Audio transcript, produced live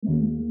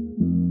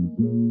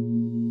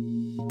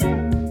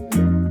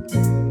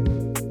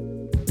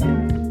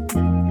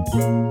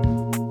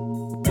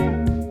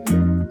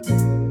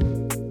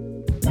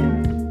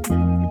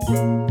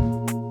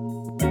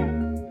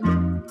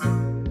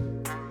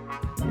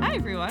Hi,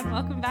 everyone.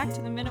 Welcome back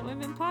to the Minute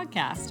Women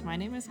podcast. My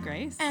name is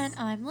Grace. And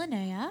I'm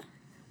Linnea.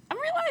 I'm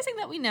realizing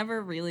that we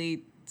never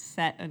really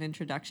set an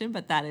introduction,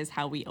 but that is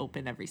how we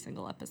open every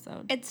single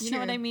episode. It's true. You know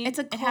what I mean?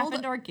 It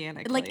happened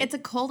organically. Like, it's a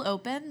cold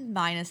open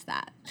minus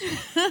that.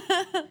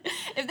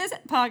 If this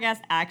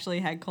podcast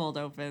actually had cold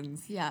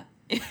opens, Yeah.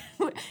 it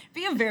would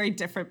be a very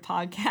different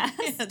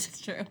podcast.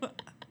 That's true.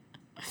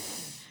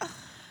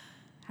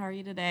 How are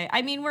you today?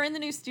 I mean, we're in the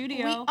new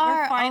studio. We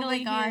are. We're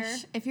finally oh my gosh.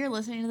 here. If you're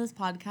listening to this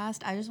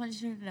podcast, I just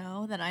want you to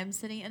know that I'm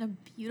sitting in a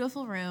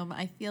beautiful room.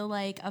 I feel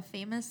like a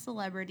famous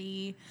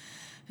celebrity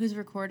who's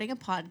recording a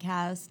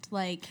podcast.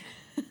 Like,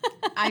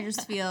 I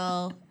just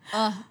feel,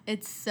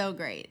 it's so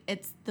great.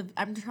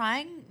 I'm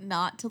trying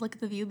not to look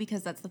at the view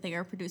because that's the thing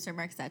our producer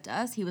Mark said to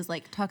us. He was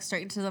like, talk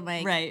straight into the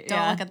mic. Right.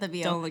 Don't look at the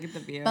view. Don't look at the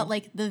view. But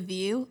like the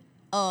view,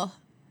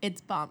 it's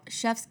bomb.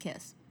 Chef's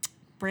kiss.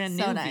 Brand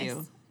So new nice.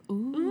 view.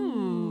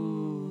 Ooh.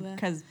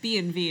 Because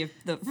B&V,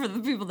 for the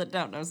people that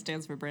don't know,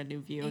 stands for Brand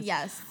New Views.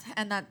 Yes,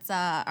 and that's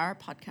our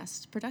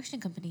podcast production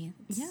company.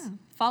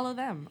 Follow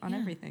them on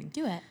everything.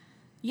 Do it.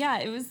 Yeah,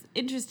 it was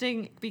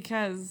interesting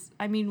because,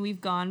 I mean,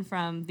 we've gone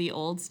from the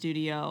old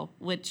studio,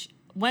 which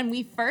when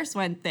we first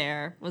went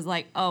there was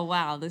like, oh,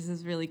 wow, this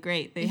is really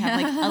great. They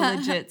have like a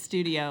legit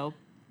studio.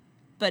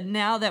 But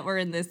now that we're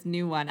in this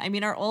new one, I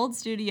mean, our old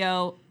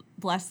studio,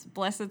 bless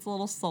its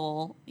little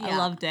soul. I Yeah.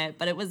 loved it.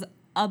 But it was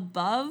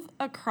above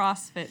a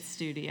CrossFit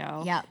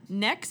studio, Yep.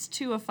 next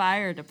to a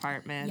fire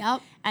department. Yep.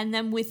 And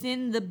then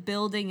within the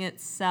building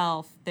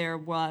itself, there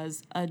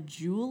was a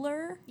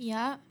jeweler.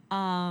 Yeah.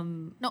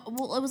 No,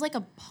 well, it was like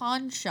a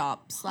pawn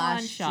shop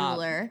 /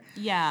 jeweler.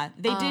 Yeah,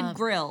 they did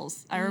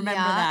grills. I remember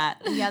Yeah. that.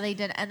 Yeah, they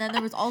did. And then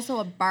there was also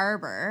a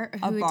barber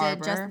who barber.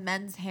 did just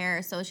men's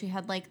hair. So she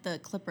had like the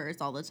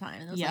clippers all the time.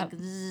 And it was Yep.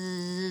 like,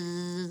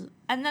 zzz.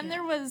 And then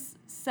there was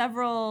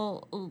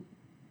several,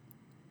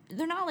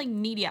 they're not like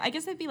media. I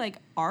guess they'd be like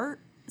art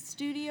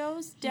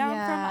studios down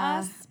Yeah.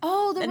 from us.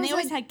 Oh, And they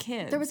always had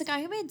kids. There was a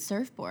guy who made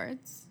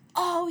surfboards.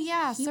 Oh,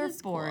 yeah, He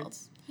was cool.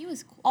 surfboards. He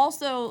was cool.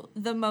 Also,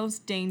 the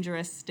most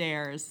dangerous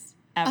stairs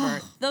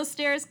ever. Those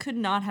stairs could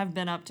not have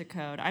been up to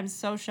code. I'm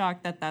so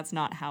shocked that that's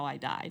not how I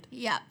died.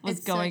 Yeah, Was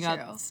it's going so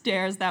up true.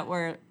 stairs that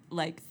were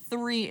like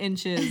 3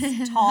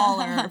 inches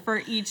taller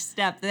for each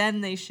step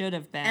than they should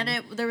have been.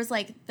 And there was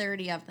like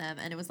 30 of them,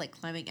 and it was like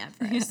climbing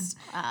Everest,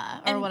 or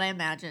And- what I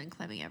imagine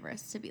climbing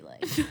Everest to be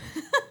like.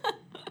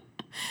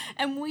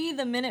 And we,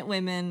 the Minute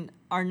Women,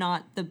 are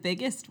not the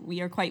biggest. We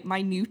are quite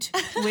minute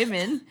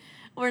women.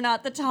 We're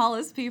not the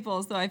tallest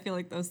people, so I feel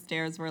like those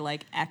stairs were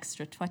like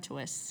extra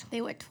treacherous.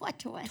 They were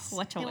treacherous. They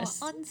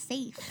Treacherous. were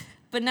unsafe.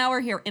 But now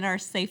we're here in our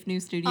safe new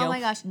studio Oh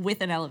my gosh.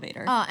 with an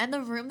elevator. And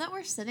the room that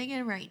we're sitting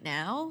in right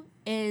now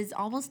is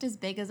almost as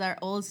big as our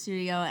old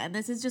studio, and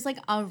this is just like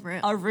a room.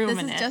 A room This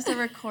in is it. just a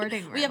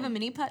recording room. We have a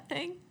mini putt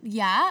thing.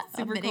 yeah,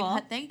 Super a mini cool.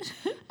 putt thing.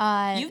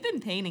 You've been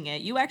painting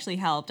it. You actually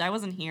helped. I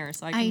wasn't here,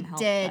 so I I couldn't help.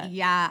 did, but-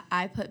 yeah.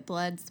 I put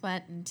blood,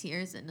 sweat, and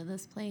tears into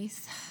this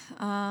place.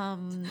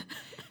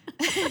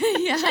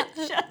 Yeah.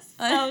 Just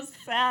so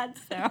sad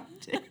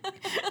sounding.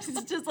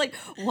 It's just like,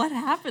 what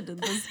happened in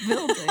this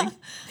building?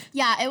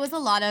 Yeah, it was a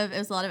lot of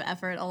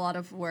effort, a lot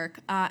of work,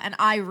 and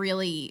I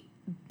really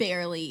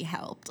barely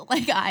helped.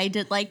 Like I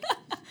did like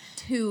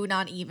 2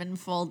 not even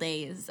full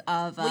days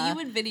of. Well, you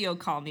would video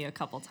call me a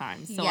couple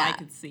times so I yeah.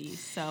 could see.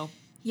 So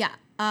Yeah,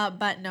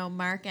 but no,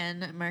 Mark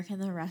and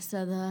the rest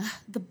of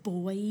the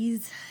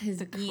boys, his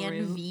The crew.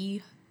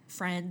 ENV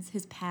friends,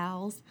 his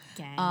pals,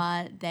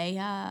 Gang. they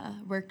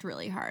worked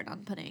really hard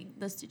on putting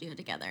the studio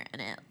together,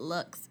 and it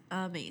looks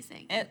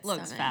amazing. it It's so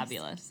looks nice.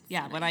 fabulous.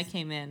 Yeah, when I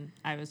came in,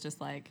 I was just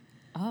like,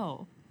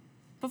 oh.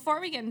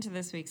 Before we get into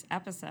this week's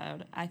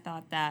episode, I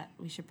thought that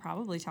we should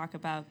probably talk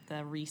about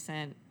the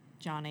recent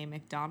John A.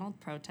 McDonald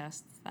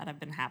protests that have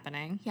been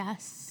happening.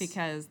 Yes,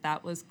 Because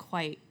that was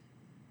quite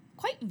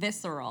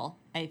visceral,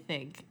 I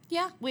think.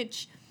 yeah,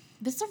 Which,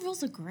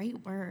 visceral's a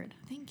great word.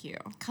 thank you.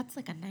 Cuts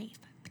like a knife.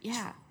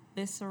 Yeah.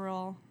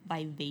 Visceral,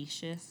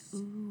 vivacious.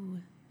 Ooh.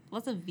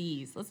 Lots of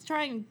V's. Let's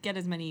try and get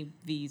as many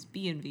V's,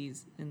 B and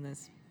V's in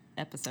this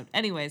episode.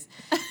 Anyways,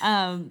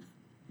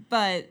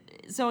 but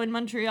so in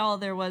Montreal,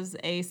 there was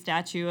a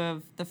statue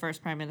of the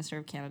first Prime Minister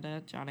of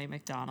Canada, John A. Oh,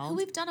 McDonald.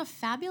 we've done a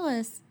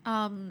fabulous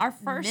Our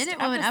first Minute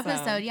Woman episode.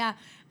 episode, yeah,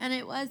 and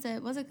it was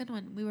a good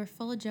one. We were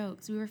full of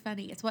jokes. We were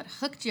funny. It's what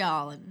hooked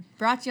y'all and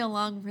brought you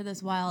along for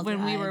this wild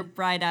When we ride. were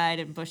bright-eyed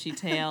and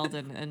bushy-tailed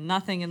and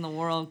nothing in the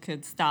world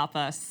could stop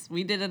us.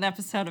 We did an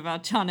episode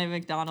about John A.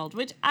 McDonald,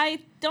 which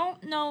I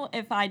don't know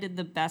if I did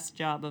the best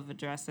job of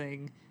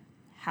addressing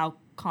how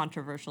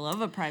controversial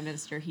of a prime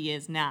minister he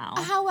is now.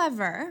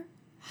 However,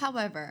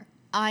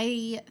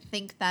 I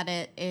think that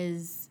it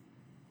is.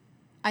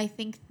 I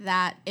think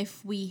that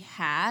if we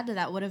had,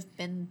 that would have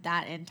been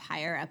that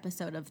entire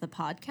episode of the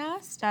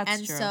podcast. That's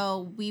and true.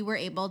 so we were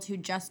able to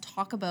just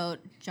talk about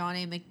John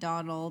A.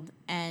 McDonald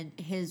and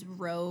his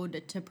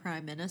road to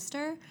prime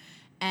minister,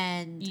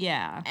 and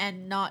Yeah.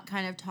 and not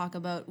kind of talk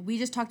about. We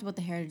just talked about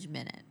the Heritage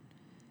Minute.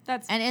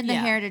 And in the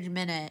Heritage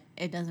Minute,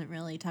 it doesn't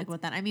really talk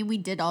about that. I mean, we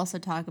did also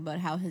talk about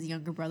how his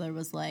younger brother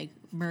was, like,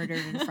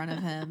 murdered in front of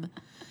him.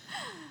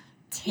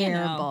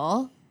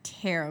 Terrible.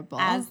 Terrible.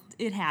 As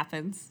it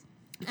happens.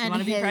 If you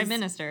want to be prime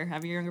minister,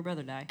 have your younger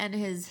brother die. And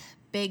his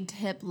big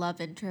tip love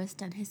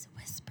interest and his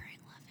whispering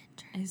love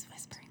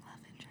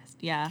interest.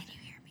 Yeah. Can you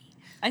hear me?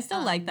 I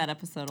still like that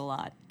episode a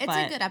lot. It's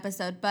a good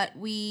episode, but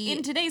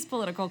in today's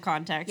political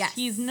context,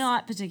 he's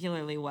not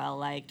particularly well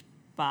liked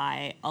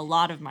by a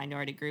lot of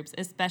minority groups,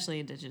 especially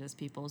Indigenous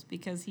peoples,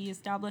 because he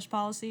established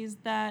policies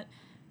that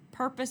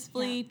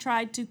purposefully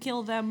tried to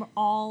kill them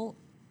all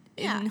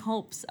in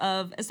hopes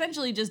of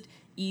essentially just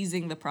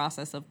easing the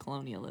process of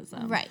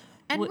colonialism. Right.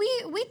 And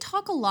we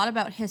talk a lot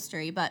about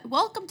history, but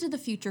welcome to the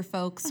future,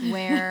 folks,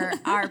 where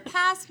our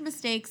past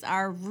mistakes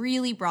are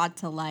really brought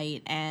to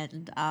light.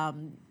 And,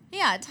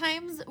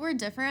 times were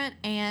different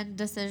and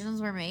decisions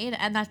were made,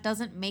 and that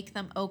doesn't make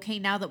them okay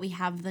now that we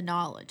have the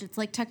knowledge. It's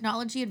like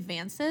technology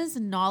advances,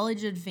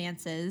 knowledge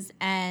advances,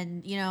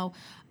 and,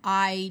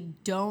 I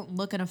don't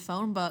look in a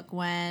phone book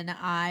when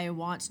I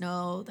want to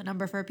know the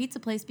number for a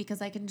pizza place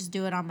because I can just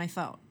do it on my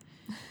phone.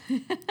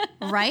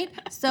 Right?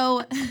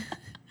 So...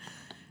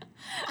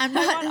 I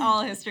want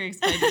all history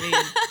explained to me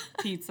in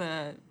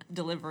pizza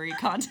delivery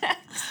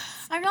context.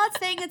 I'm not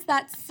saying it's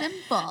that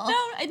simple.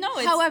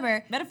 No.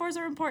 However, metaphors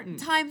are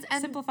important.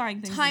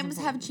 Simplifying things. Times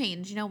have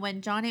changed.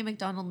 When John A.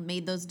 Macdonald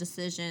made those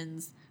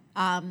decisions,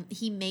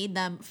 he made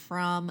them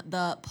from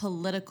the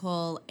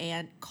political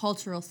and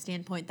cultural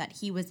standpoint that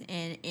he was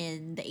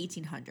in the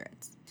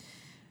 1800s.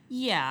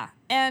 Yeah,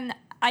 and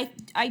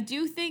I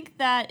do think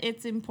that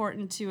it's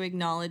important to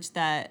acknowledge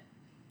that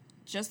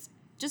just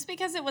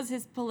because it was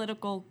his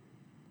political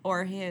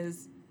or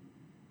his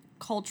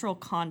cultural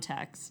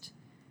context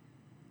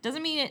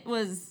doesn't mean it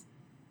was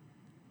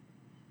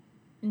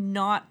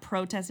not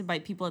protested by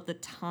people at the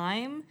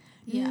time,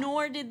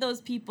 nor did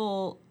those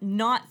people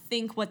not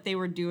think what they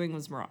were doing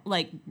was wrong,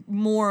 like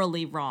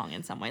morally wrong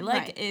in some way.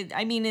 Like,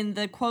 in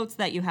the quotes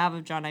that you have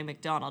of John A.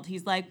 Macdonald,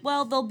 he's like,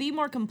 well, they'll be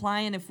more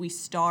compliant if we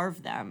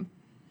starve them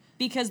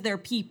because they're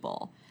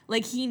people.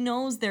 Like, he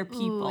knows they're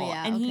people,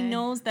 he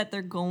knows that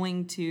they're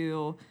going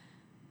to...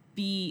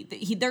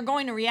 they're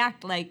going to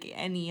react like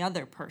any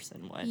other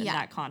person would in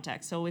that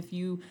context. So if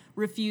you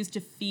refuse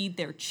to feed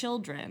their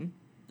children,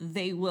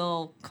 they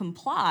will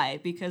comply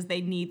because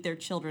they need their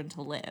children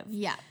to live.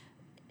 Yeah.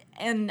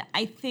 And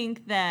I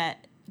think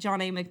that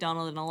John A.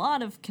 Macdonald and a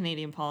lot of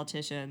Canadian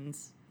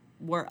politicians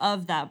were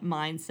of that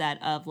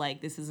mindset of,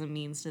 like, this is a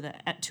means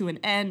to an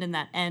end, and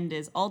that end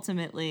is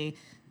ultimately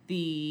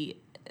the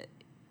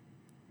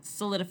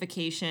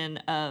solidification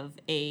of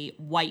a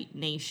white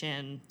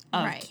nation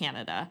of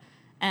Canada.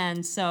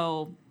 And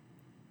so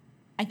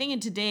I think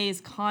in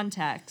today's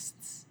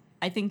contexts,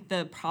 I think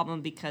the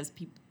problem because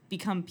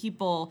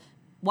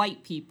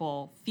white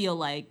people feel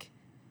like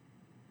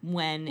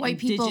when white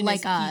people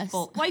like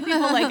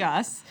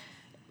us,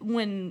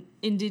 when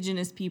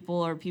Indigenous people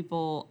or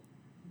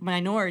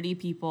minority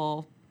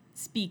people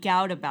speak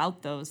out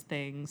about those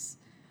things,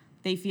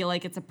 they feel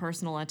like it's a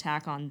personal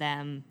attack on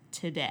them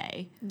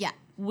today. Yeah.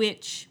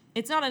 Which,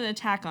 it's not an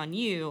attack on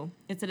you,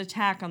 it's an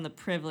attack on the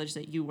privilege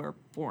that you were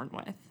born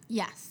with.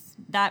 Yes.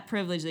 That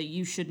privilege that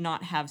you should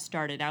not have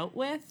started out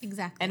with.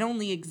 Exactly. And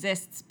only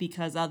exists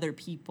because other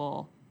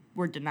people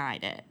were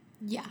denied it.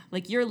 Yeah.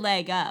 Like, your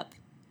leg up,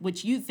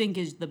 which you think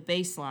is the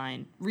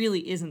baseline,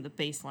 really isn't the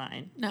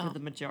baseline for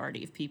the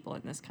majority of people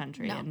in this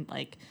country. No. And,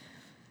 like...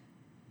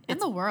 And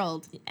the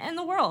world.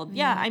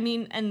 Yeah. I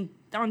mean, and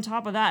on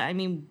top of that, I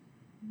mean,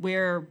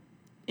 we're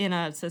in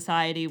a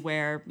society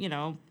where,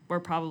 we're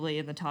probably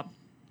in the top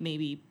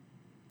maybe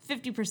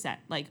 50%.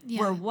 Like,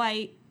 we're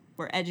white,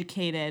 we're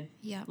educated.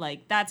 Yeah.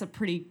 Like, that's a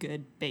pretty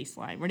good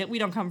baseline. We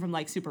don't come from,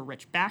 like, super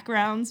rich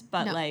backgrounds,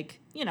 but,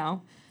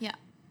 Yeah.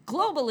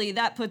 Globally,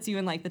 that puts you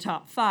in, like, the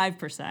top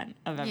 5%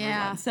 of everyone.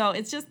 Yeah. So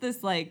it's just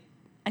this, like,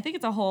 I think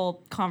it's a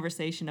whole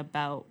conversation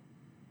about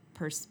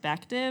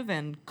perspective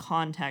and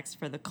context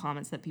for the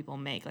comments that people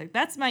make. Like,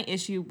 that's my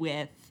issue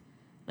with,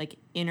 like,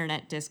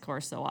 internet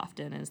discourse so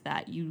often, is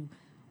that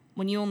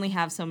when you only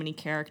have so many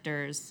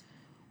characters,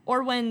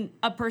 or when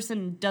a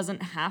person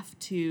doesn't have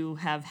to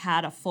have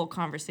had a full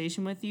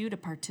conversation with you to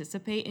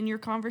participate in your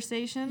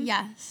conversation.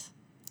 Yes.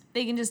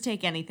 They can just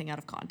take anything out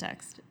of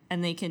context,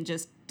 and they can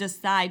just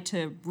decide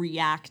to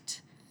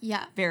react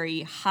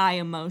very high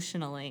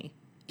emotionally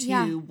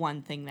to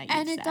one thing that you said.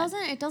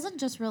 And it doesn't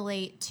just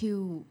relate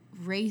to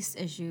race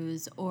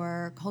issues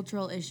or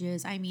cultural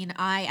issues. I mean,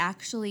 I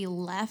actually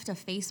left a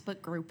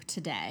Facebook group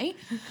today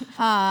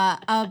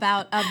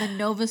about the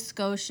Nova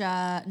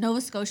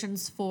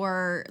Scotians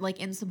for, like,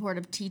 in support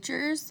of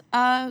teachers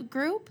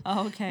group.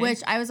 Oh, okay.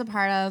 Which I was a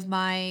part of.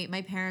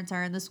 My parents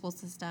are in the school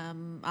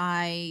system.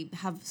 I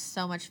have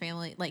so much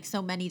family, like,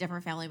 so many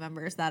different family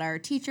members that are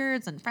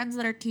teachers and friends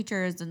that are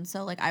teachers. And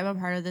so, like, I'm a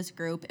part of this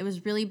group. It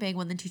was really big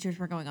when the teachers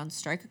were going on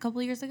strike a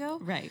couple years ago.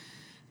 Right.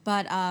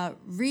 But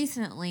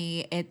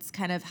recently, it's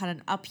kind of had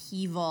an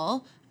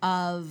upheaval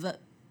of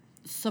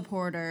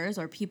supporters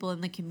or people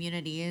in the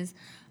communities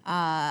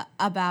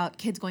about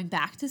kids going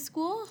back to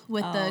school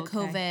with the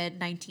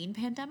COVID-19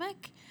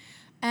 pandemic.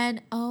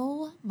 And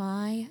oh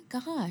my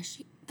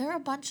gosh, there are a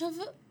bunch of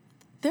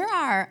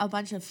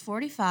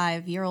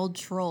 45-year-old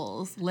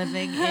trolls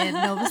living in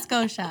Nova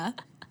Scotia.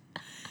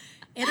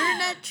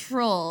 Internet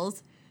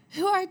trolls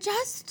who are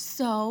just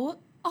so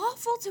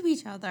awful to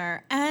each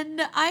other.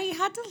 And I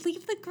had to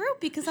leave the group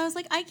because I was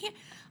like, I can't.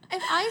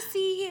 If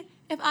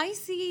I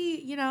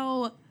see, you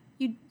know,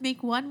 you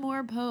make one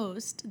more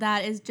post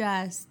that is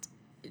just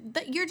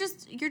that you're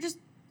just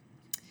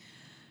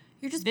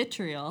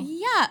vitriol.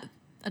 Yeah.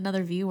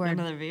 Another V word.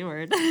 Another V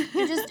word.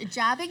 You're just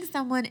jabbing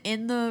someone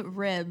in the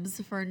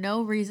ribs for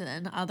no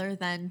reason other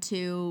than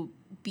to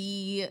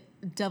be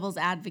devil's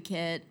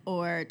advocate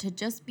or to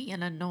just be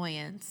an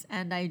annoyance.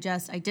 And I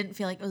didn't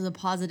feel like it was a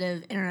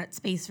positive internet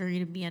space for me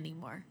to be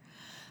anymore.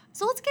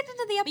 So let's get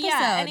into the episode.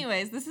 Yeah,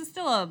 anyways, this is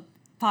still a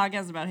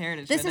podcast about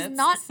heritage. This is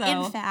not,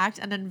 in fact,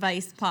 an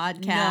advice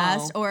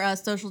podcast or a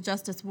social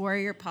justice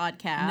warrior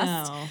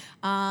podcast.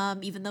 No.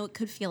 Even though it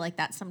could feel like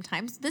that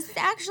sometimes. This is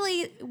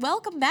actually,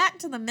 welcome back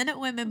to the Minute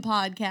Women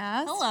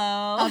podcast.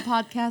 Hello. A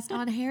podcast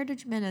on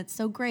heritage minutes.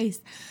 So, Grace,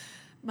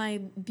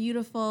 my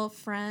beautiful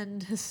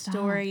friend,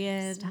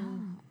 historian,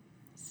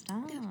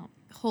 Stop.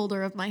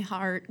 holder of my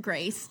heart,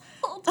 Grace.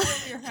 Holder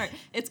of your heart.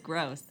 It's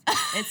gross.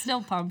 It's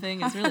still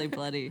pumping. It's really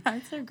bloody.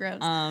 Hearts are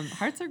gross.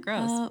 Hearts are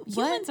gross.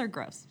 Humans are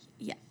gross.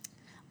 Yeah.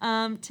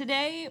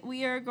 Today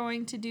we are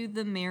going to do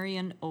the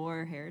Marion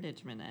Orr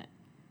Heritage Minute,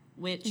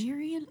 which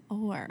Marion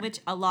Orr,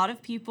 which a lot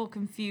of people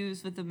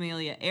confuse with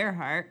Amelia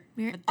Earhart.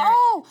 But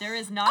there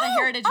is not a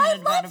Heritage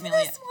Minute about Amelia. I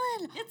love this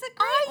one. It's a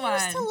great one.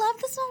 I used to love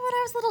this one when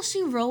I was little.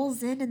 She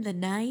rolls in the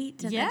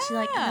night, and then she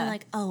and I'm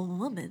like, oh,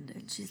 woman,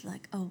 and she's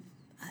like, oh,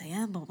 I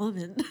am a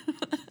woman.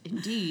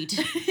 Indeed.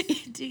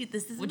 Indeed,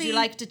 this is Would me. you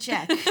like to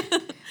check?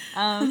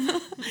 But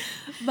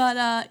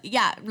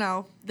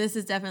no, this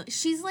is definitely,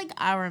 she's like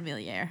our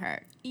Amelia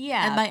Earhart.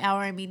 Yeah. And by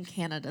our, I mean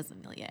Canada's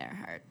Amelia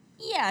Earhart.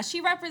 Yeah, she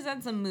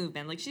represents a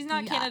movement. Like, she's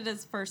not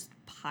Canada's first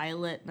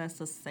pilot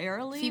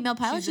necessarily. Female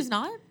pilot, she's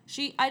not?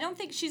 I don't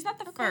think she's not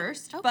the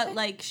first, but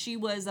like she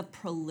was a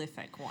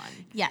prolific one.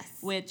 Yes.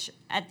 Which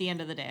at the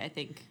end of the day, I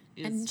think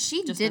is and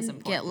she just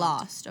didn't get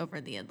lost over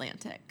the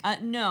Atlantic.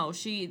 No,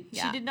 she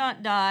did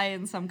not die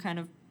in some kind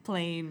of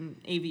plane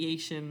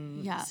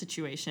aviation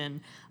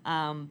situation.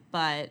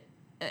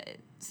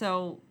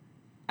 So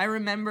I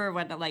remember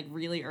when, like,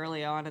 really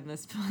early on in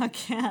this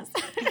podcast,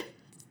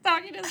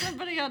 talking to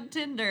somebody on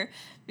Tinder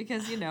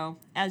because, you know,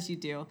 as you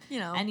do.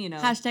 And, you know.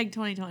 Hashtag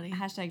 2020.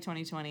 Hashtag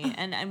 2020.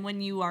 And when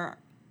you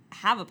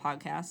have a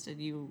podcast and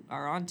you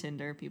are on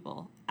Tinder,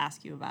 people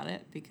ask you about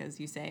it because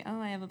you say, oh,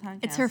 I have a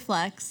podcast. It's her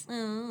flex.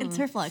 Mm. It's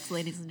her flex,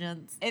 ladies and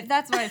gents. If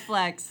that's my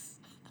flex,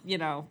 you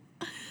know,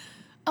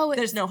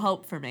 there's no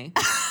hope for me.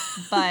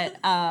 But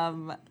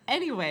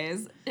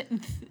anyways,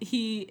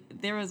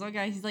 there was one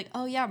guy, he's like,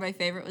 oh yeah, my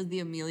favorite was the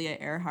Amelia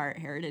Earhart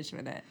Heritage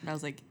Minute. And I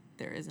was like,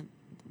 there isn't.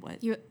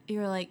 What? You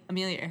were like,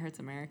 Amelia Earhart's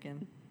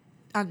American.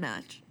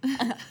 Unmatched.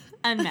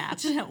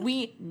 Unmatched.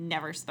 We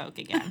never spoke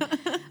again.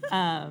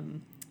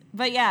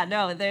 But yeah,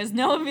 no, there's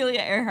no Amelia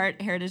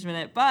Earhart Heritage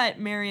Minute. But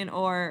Marion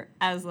Orr,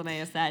 as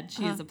Linnea said,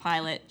 she is a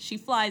pilot. She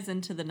flies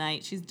into the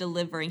night. She's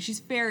delivering. She's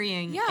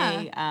ferrying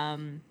a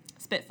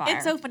Spitfire.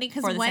 It's so funny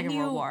because when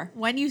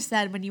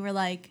you were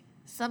like,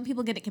 some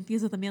people get it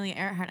confused with Amelia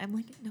Earhart. I'm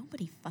like,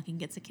 nobody fucking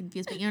gets it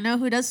confused. But you know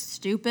who does?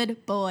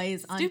 Stupid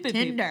boys on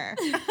Tinder.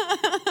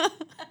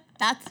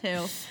 That's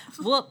who.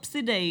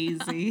 Whoopsie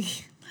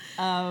daisy.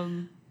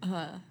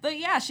 But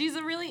yeah, she's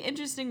a really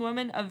interesting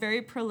woman, a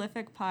very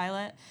prolific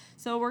pilot.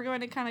 So we're going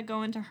to kind of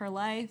go into her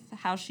life,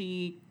 how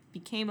she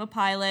became a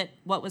pilot,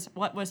 what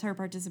was her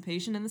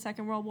participation in the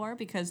Second World War,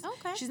 because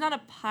she's not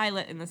a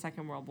pilot in the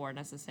Second World War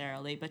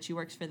necessarily, but she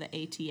works for the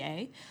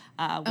ATA,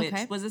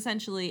 which was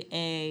essentially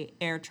a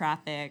air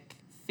traffic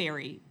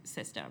ferry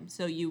system.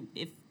 So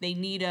if they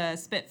need a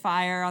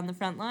Spitfire on the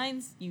front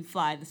lines, you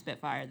fly the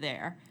Spitfire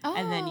there,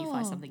 and then you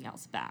fly something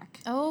else back.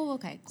 Oh,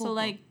 okay, cool. So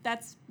like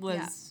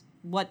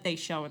what they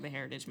show in the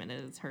Heritage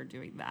Minute is her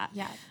doing that.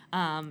 Yeah.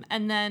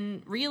 And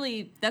then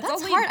really that's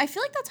hard. I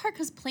feel like that's hard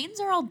because planes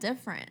are all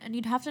different, and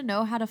you'd have to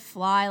know how to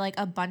fly like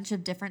a bunch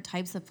of different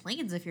types of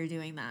planes if you're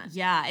doing that.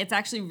 Yeah, it's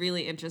actually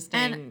really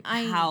interesting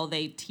how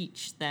they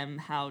teach them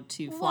how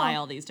to fly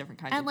all these different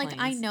kinds of planes. And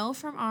like I know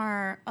from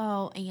our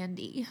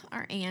Andy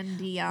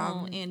Andy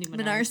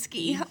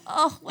Minarsky.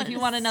 Oh, if you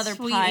want another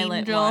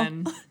pilot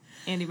one,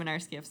 Andy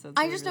Minarsky episodes.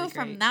 I just know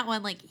from that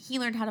one, like he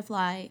learned how to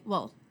fly.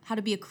 Well, how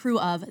to be a crew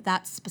of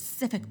that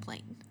specific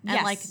plane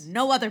and like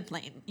no other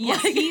plane.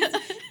 Yes.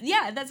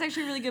 Yeah, that's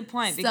actually a really good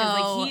point because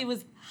like he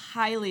was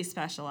highly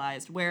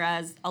specialized,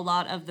 whereas a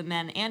lot of the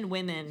men and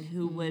women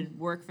who would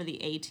work for the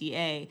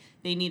ATA,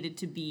 they needed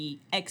to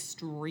be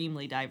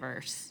extremely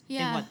diverse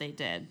in what they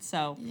did.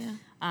 So,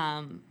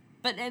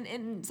 But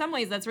in some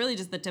ways, that's really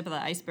just the tip of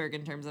the iceberg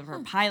in terms of her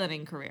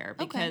piloting career,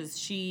 because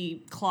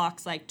she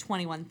clocks like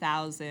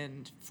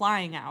 21,000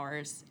 flying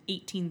hours,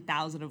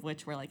 18,000 of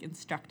which were like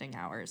instructing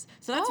hours.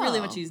 So that's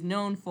really what she's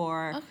known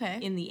for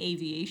in the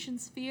aviation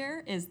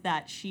sphere, is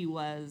that she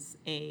was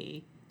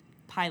a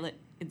pilot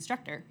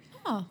instructor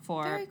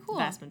for the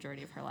vast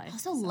majority of her life. I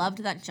also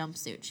loved that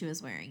jumpsuit she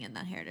was wearing in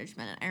that Heritage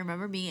Minute. I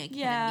remember being a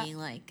kid and being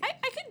like...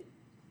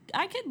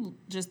 I could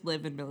just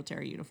live in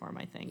military uniform,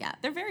 I think. Yeah.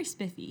 They're very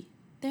spiffy.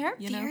 They're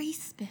very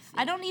spiffy.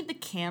 I don't need the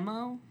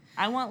camo.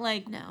 I want,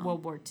 like,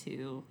 World War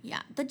II.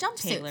 Yeah. The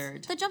jumpsuits.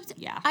 Tailored. The jumpsuit.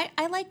 Yeah.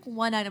 I like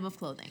one item of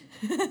clothing.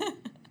 I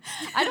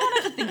don't want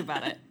to have to think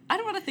about it. I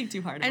don't want to think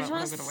too hard about what I'm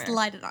going to wear. I just want to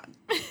slide it on.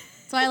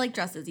 So I like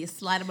dresses. You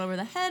slide them over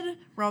the head.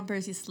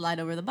 Rompers, you slide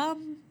over the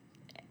bum.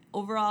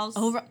 Overalls?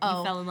 You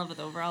fell in love with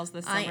overalls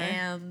this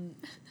summer?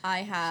 I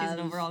have... She's an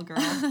overall girl.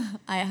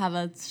 I have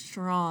a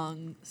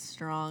strong,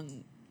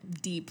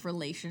 deep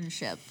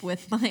relationship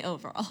with my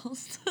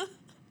overalls.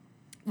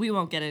 We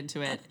won't get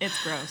into it.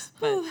 It's gross,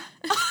 but...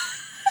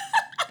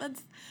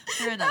 That's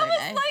for another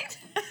day. Like,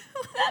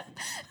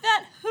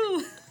 that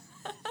who?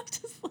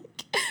 Just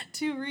like,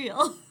 too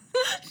real.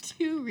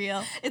 Too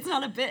real. It's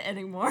not a bit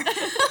anymore.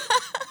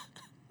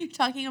 You're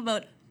talking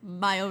about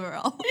my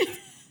overalls.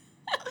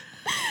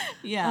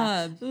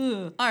 Yeah.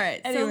 All right.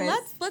 Anyways. So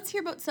let's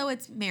hear about. So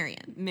it's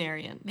Marion.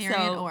 Marion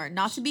Orr,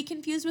 not to be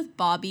confused with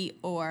Bobby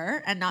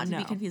Orr, and not to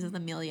be confused with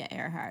Amelia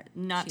Earhart.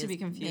 Not to be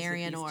confused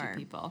Marion with these Orr. two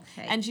people.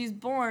 Okay. And she's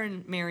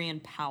born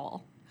Marion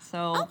Powell.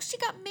 So she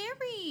got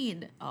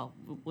married. Oh,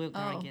 we're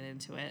gonna get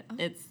into it.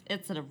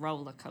 It's a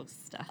roller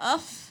coaster.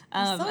 Oh,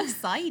 I'm so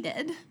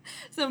excited.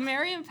 So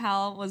Marion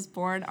Powell was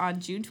born on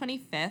June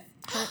 25th.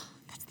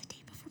 That's the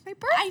day before my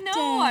birthday. I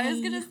know. I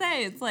was gonna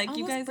say, it's like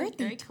you guys are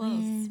very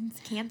twins.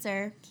 close.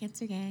 Cancer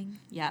gang.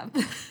 Yeah.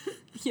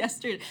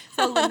 Yesterday.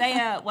 So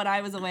Linnea, when I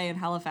was away in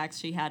Halifax,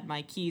 she had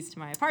my keys to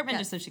my apartment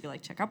just so she could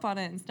like check up on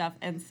it and stuff.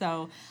 And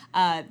so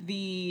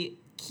the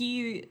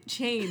key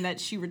chain that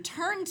she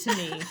returned to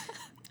me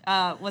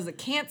was a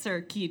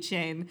Cancer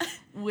keychain,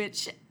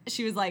 which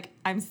she was like,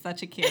 I'm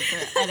such a Cancer,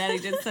 and Eddie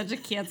did such a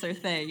Cancer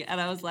thing, and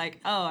I was like,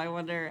 oh, I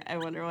wonder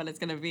what it's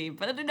gonna be.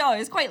 But no, it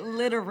was quite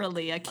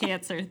literally a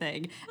Cancer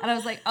thing, and I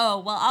was like, oh,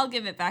 well, I'll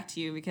give it back to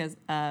you because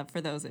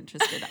for those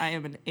interested, I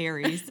am an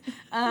Aries.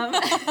 And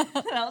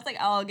I was like,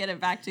 oh, I'll get it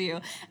back to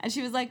you, and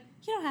she was like,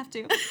 you don't have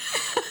to.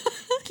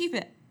 Keep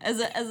it as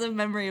a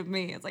memory of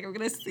me. It's like, I'm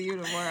gonna see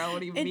you tomorrow.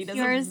 What do you mean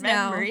as a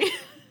memory? Now.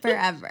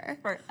 Forever.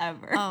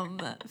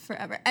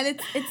 Forever. And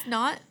it's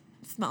not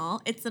small.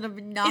 It's an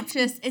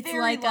obnoxious. It's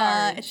like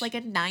large. it's like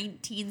a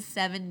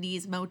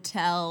 1970s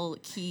motel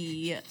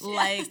key.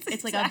 Like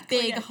it's like a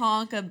big it.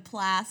 honk of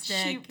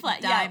plastic,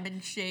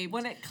 diamond shaped.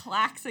 When it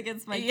clacks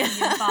against my key and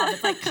fob,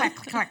 it's like clack,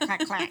 clack,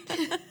 clack, clack.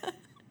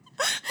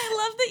 I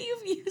love that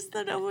you've used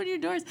them on your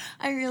doors.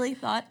 I really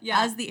thought,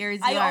 as the Aries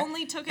you I are,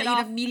 only took it you'd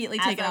off immediately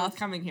as take it I off. was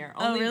coming here.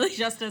 Oh, really?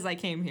 Just as I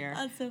came here.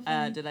 That's so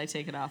funny. Did I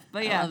take it off?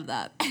 But I love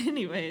that.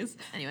 Anyways,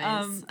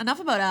 enough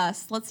about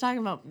us. Let's talk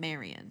about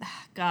Marion.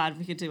 God,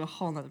 we could do a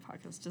whole nother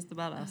podcast just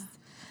about us.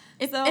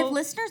 If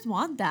listeners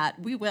want that,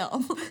 we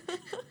will.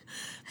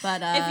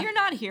 But if you're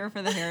not here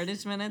for the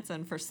Heritage Minutes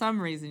and for some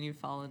reason you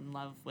fall in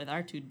love with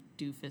our two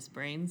doofus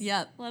brains,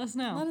 let us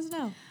know. Let us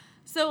know.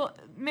 So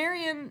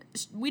Marion,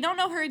 we don't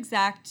know her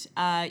exact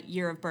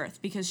year of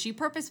birth because she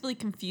purposefully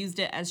confused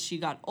it as she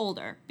got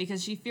older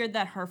because she feared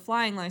that her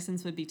flying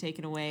license would be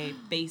taken away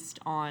based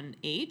on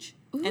age.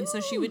 Ooh. And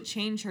so she would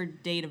change her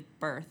date of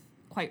birth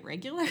quite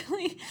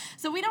regularly.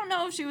 So we don't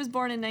know if she was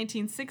born in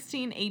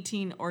 1916,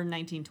 18, or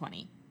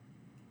 1920.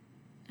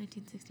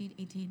 1916,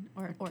 18,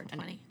 or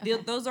 20.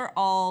 Okay. Those are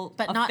all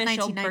but not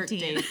official birth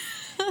dates.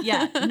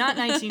 Yeah, not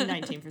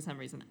 1919 for some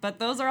reason. But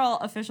those are all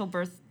official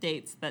birth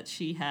dates that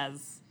she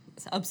has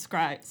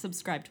subscribed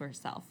to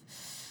herself.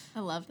 I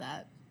love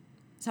that.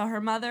 So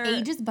her mother...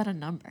 Age is but a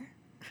number.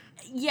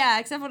 Yeah,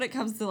 except when it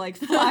comes to like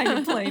flying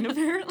a plane,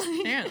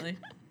 apparently. Apparently.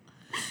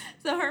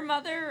 So her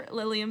mother,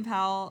 Lillian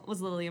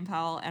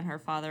Powell, and her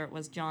father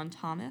was John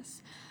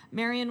Thomas.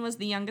 Marion was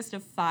the youngest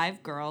of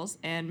 5 girls,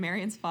 and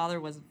Marion's father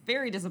was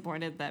very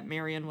disappointed that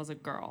Marion was a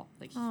girl.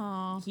 Like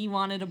he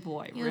wanted a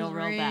boy, real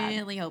bad.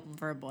 Really hoping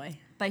for a boy.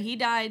 But he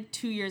died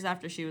 2 years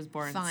after she was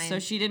born, Fine. so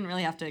she didn't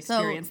really have to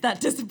experience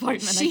that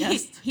disappointment, I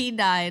guess. He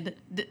died.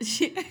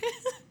 She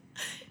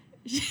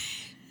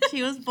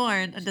was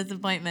born a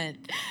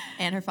disappointment,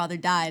 and her father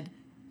died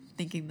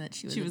thinking that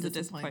she was a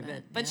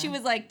disappointment. But she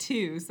was like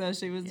 2, so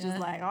she was just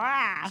like,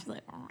 she's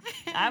like,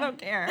 I don't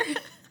care.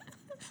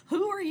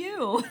 Who are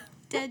you?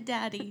 Dead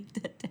daddy.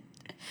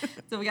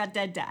 So we got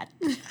dead dad.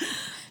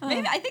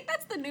 Maybe I think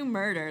that's the new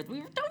murder.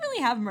 We don't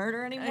really have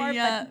murder anymore,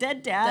 but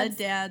dead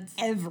dads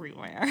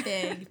everywhere.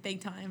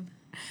 Big time.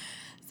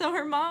 So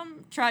her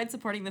mom tried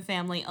supporting the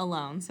family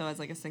alone, so as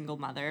like a single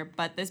mother,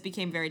 but this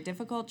became very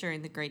difficult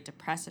during the Great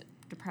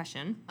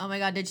Depression. Oh my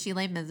God, did she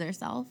Les Mis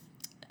herself?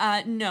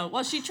 No.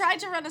 Well, she tried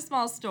to run a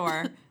small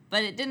store,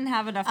 but it didn't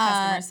have enough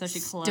customers, so she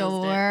closed it.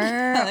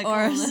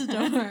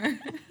 Store.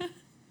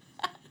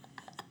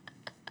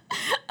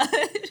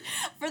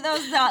 For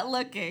those not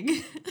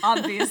looking,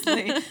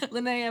 obviously,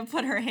 Linnea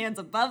put her hands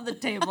above the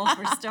table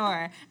for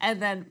store and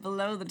then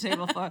below the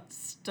table for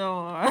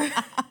store.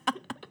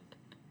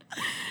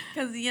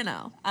 Because,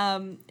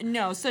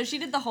 No, so she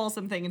did the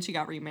wholesome thing and she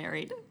got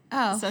remarried.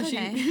 Oh, so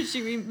okay.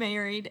 she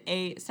remarried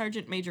a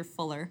Sergeant Major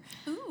Fuller.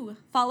 Ooh.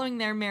 Following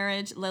their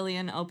marriage,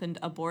 Lillian opened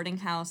a boarding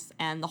house,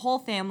 and the whole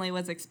family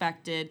was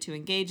expected to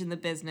engage in the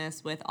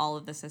business, with all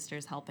of the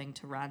sisters helping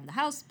to run the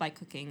house by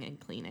cooking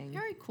and cleaning.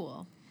 Very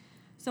cool.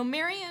 So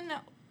Marion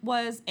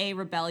was a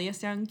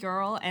rebellious young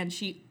girl, and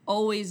she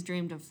always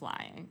dreamed of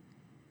flying.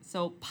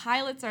 So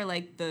pilots are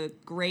like the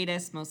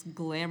greatest, most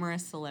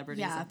glamorous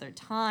celebrities of their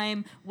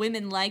time.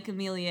 Women like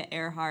Amelia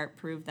Earhart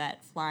proved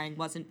that flying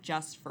wasn't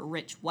just for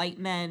rich white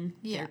men.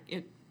 Yeah.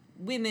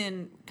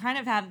 Women kind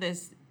of have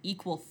this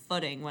equal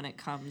footing when it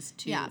comes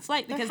to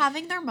flight. Because they're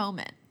having their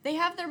moment. They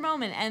have their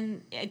moment,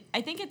 and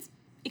I think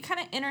it kind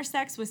of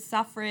intersects with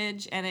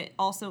suffrage, and it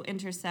also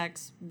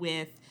intersects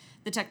with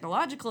the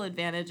technological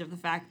advantage of the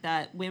fact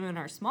that women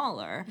are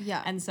smaller.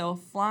 Yeah. And so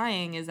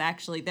flying is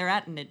actually, they're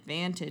at an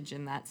advantage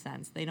in that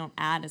sense. They don't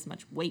add as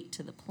much weight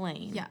to the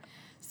plane. Yeah.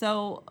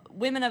 So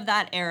women of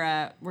that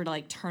era were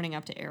like turning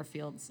up to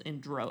airfields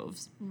in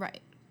droves. Right.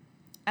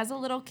 As a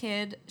little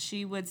kid,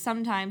 she would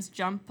sometimes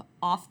jump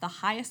off the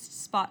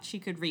highest spot she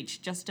could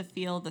reach just to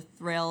feel the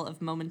thrill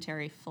of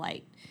momentary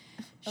flight.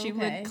 She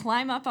would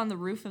climb up on the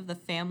roof of the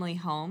family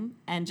home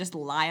and just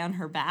lie on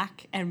her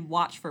back and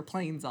watch for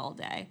planes all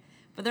day.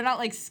 But they're not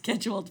like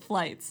scheduled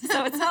flights.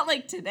 So it's not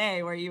like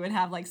today where you would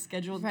have like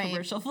scheduled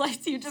commercial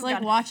flights. You just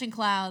like watching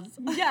clouds.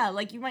 Yeah,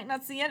 like you might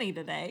not see any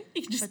today.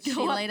 You just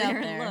go up there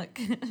and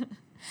look.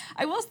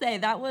 I will say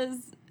that was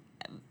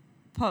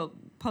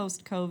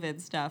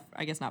post-COVID stuff.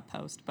 I guess not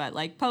post, but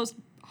like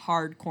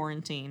post-hard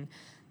quarantine.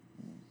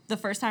 The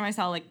first time I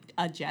saw like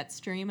a jet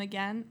stream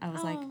again, I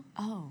was like,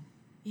 oh,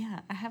 yeah,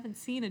 I haven't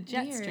seen a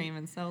jet stream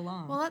in so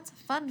long. Well, that's a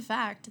fun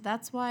fact.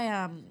 That's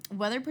why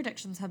weather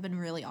predictions have been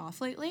really off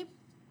lately.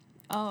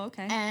 Oh,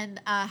 okay. And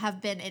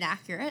have been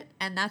inaccurate,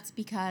 and that's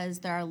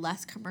because there are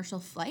less commercial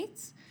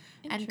flights.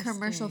 And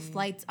commercial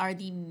flights are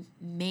the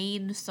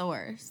main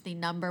source, the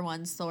number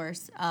one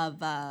source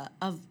of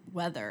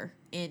weather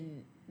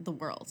in the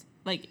world.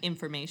 Like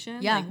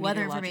information? Yeah, like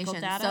weather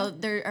information. Data? So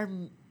there are,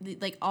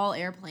 like, all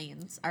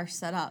airplanes are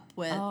set up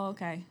with,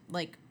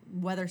 like,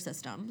 weather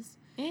systems.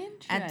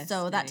 Interesting. And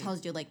so that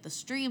tells you, like, the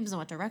streams and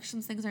what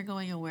directions things are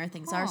going and where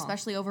things are,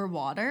 especially over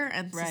water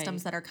and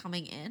systems that are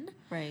coming in.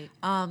 Right.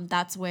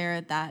 That's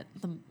where the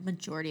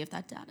majority of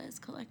that data is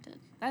collected.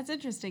 That's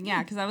interesting.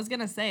 Yeah, because I was going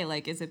to say,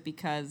 like, is it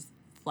because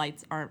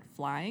flights aren't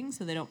flying,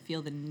 so they don't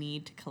feel the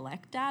need to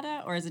collect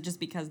data? Or is it just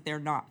because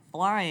they're not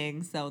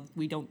flying, so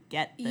we don't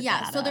get the data?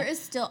 Yeah, so there is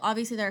still,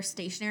 obviously there are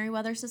stationary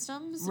weather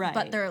systems,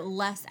 but they're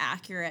less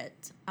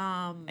accurate.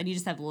 And you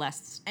just have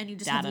less and you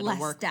just data have less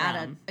to work data.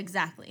 from.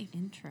 Exactly.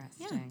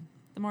 Interesting. Yeah.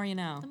 The more you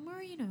know. The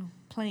more you know.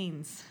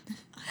 Planes.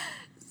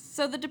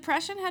 So the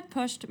Depression had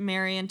pushed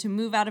Marion to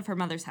move out of her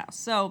mother's house.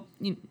 So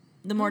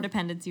the more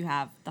dependents you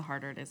have, the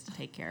harder it is to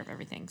take care of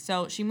everything.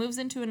 So she moves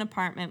into an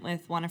apartment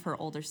with one of her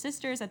older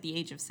sisters at the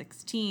age of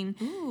 16.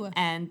 Ooh.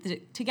 And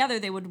together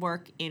they would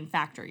work in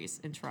factories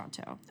in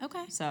Toronto.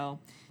 Okay. So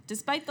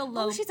despite the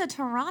low... Oh, she's a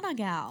Toronto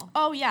gal.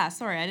 Oh, yeah.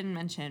 Sorry, I didn't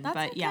mention. That's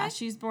but yeah, okay.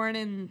 she's born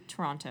in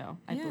Toronto,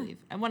 I believe.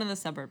 And one of the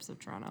suburbs of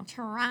Toronto.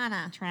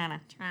 Toronto.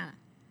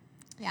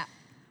 Yeah.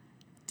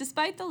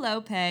 Despite the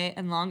low pay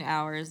and long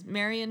hours,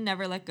 Marion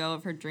never let go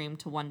of her dream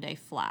to one day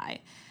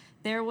fly.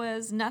 There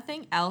was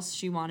nothing else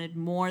she wanted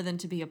more than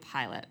to be a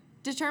pilot.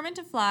 Determined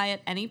to fly at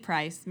any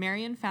price,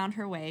 Marion found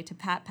her way to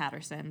Pat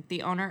Patterson,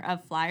 the owner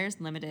of Flyers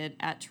Limited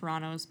at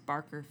Toronto's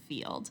Barker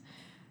Field.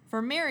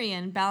 For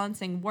Marion,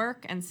 balancing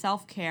work and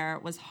self-care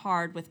was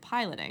hard with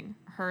piloting.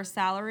 Her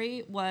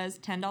salary was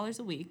 $10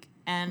 a week,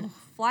 and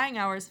flying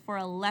hours for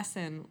a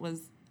lesson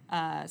was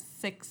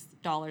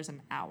 $6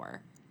 an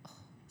hour.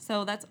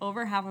 So that's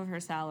over half of her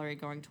salary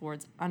going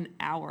towards an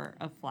hour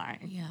of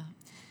flying. Yeah.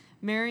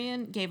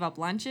 Marion gave up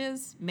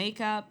lunches,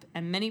 makeup,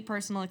 and many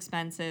personal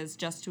expenses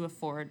just to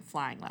afford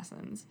flying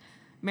lessons.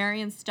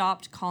 Marion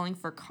stopped calling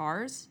for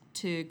cars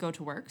to go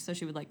to work, so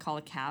she would call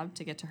a cab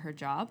to get to her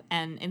job,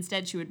 and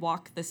instead she would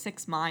walk the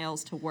 6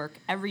 miles to work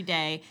every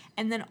day,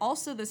 and then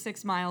also the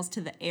 6 miles to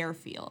the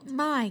airfield.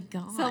 My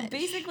God. So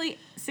basically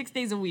 6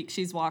 days a week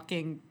she's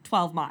walking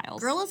 12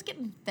 miles. Girl is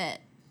getting fit,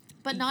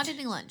 but not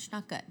eating lunch.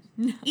 Not good.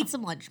 No. Eat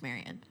some lunch,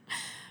 Marion.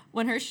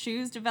 When her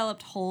shoes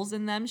developed holes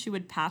in them, she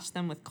would patch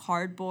them with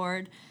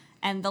cardboard.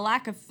 And the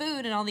lack of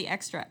food and all the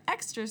extra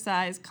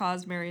exercise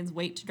caused Marion's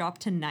weight to drop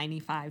to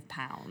 95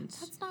 pounds.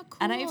 That's not cool.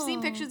 And I've seen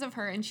pictures of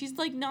her, and she's,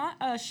 not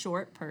a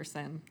short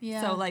person.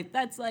 Yeah. So,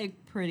 that's,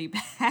 pretty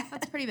bad.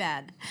 That's pretty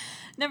bad.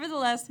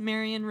 Nevertheless,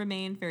 Marion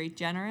remained very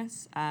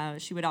generous.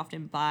 She would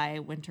often buy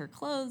winter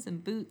clothes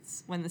and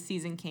boots when the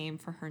season came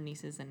for her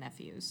nieces and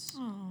nephews.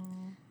 Oh.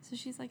 So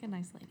she's, a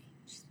nice lady.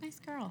 She's a nice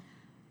girl.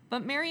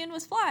 But Marion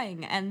was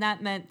flying, and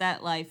that meant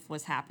that life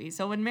was happy.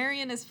 So when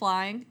Marion is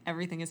flying,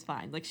 everything is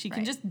fine. She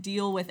can just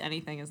deal with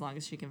anything as long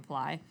as she can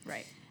fly.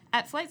 Right.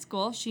 At flight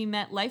school, she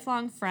met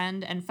lifelong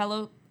friend and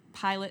fellow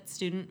pilot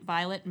student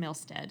Violet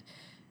Milstead.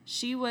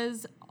 She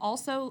was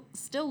also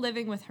still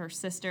living with her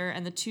sister,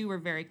 and the two were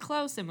very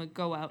close and would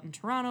go out in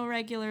Toronto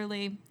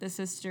regularly. The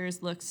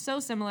sisters looked so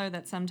similar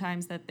that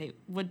sometimes that they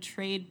would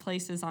trade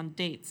places on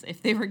dates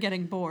if they were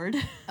getting bored.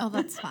 Oh,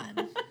 that's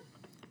fun.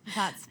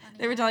 That's funny.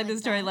 They were telling the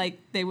story, like,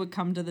 they would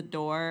come to the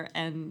door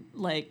and,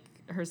 like,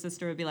 her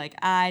sister would be like,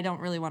 I don't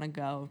really want to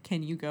go.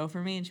 Can you go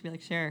for me? And she'd be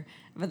like, sure.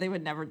 But they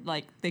would never,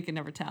 like, they could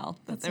never tell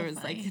that That's there so was,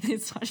 funny. like, they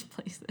switched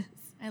places.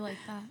 I like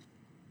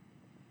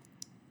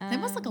that. They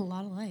must look a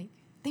lot alike.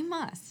 They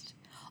must.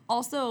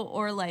 Also,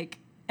 or, like,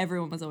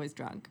 everyone was always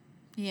drunk.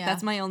 Yeah.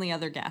 That's my only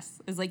other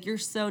guess. Is, like, you're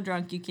so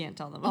drunk you can't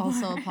tell them apart.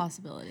 Also a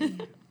possibility.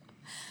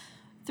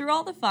 Through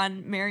all the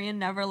fun, Marion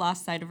never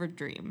lost sight of her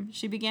dream.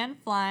 She began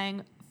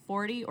flying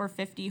 40 or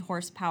 50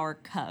 horsepower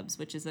Cubs,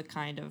 which is a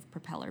kind of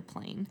propeller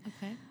plane.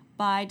 Okay.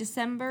 By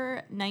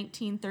December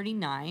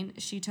 1939,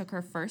 she took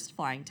her first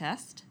flying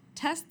test.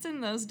 Tests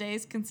in those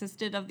days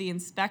consisted of the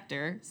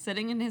inspector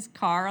sitting in his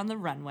car on the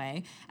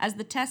runway, as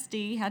the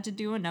testee had to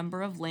do a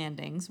number of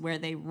landings where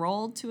they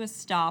rolled to a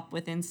stop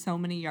within so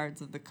many yards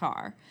of the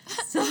car.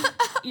 So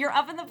you're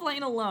up in the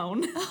plane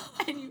alone,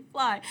 and you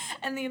fly,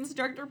 and the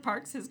instructor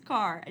parks his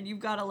car, and you've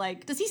got to,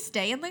 like... Does he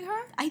stay in the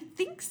car? I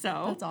think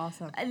so. That's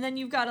awesome. And then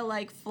you've got to,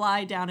 like,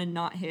 fly down and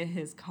not hit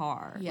his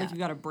car. Yeah. Like, you've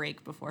got to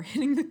brake before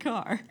hitting the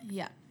car.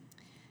 Yeah.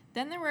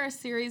 Then there were a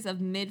series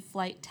of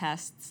mid-flight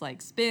tests,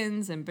 like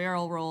spins and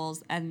barrel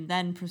rolls, and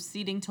then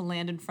proceeding to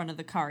land in front of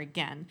the car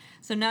again.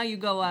 So now you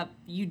go up,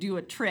 you do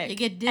a trick, You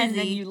get dizzy. and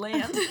then you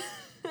land.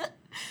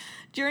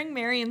 During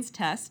Marion's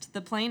test,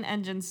 the plane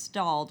engine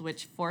stalled,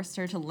 which forced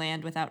her to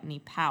land without any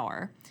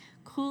power.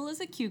 Cool as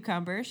a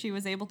cucumber, she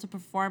was able to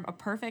perform a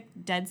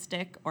perfect dead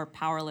stick or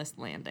powerless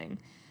landing.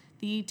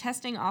 The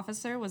testing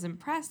officer was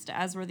impressed,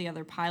 as were the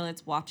other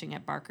pilots watching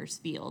at Barker's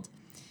Field.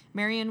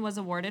 Marion was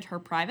awarded her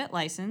private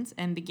license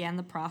and began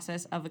the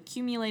process of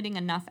accumulating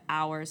enough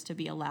hours to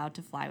be allowed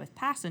to fly with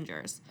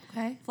passengers.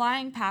 Okay.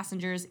 Flying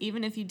passengers,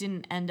 even if you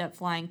didn't end up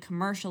flying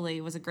commercially,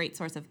 was a great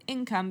source of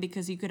income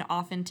because you could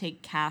often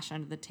take cash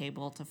under the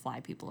table to fly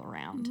people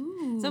around.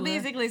 Ooh, so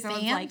basically,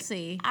 someone's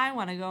fancy. like, I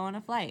want to go on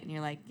a flight. And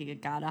you're like, you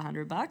got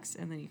 $100,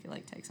 and then you could,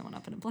 like, take someone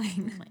up in a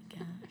plane. Oh, my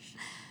gosh.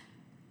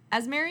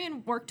 As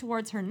Marion worked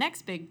towards her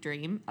next big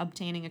dream,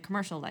 obtaining a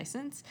commercial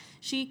license,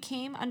 she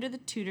came under the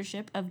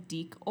tutorship of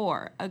Deke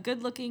Orr, a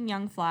good-looking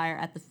young flyer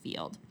at the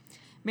field.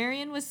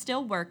 Marion was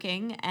still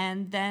working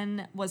and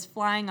then was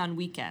flying on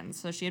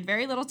weekends, so she had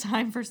very little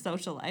time for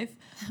social life.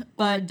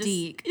 But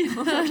Deke.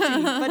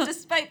 But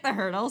despite the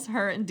hurdles,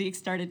 her and Deke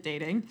started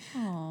dating.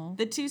 Aww.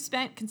 The two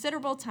spent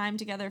considerable time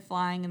together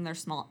flying in their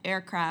small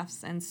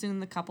aircrafts, and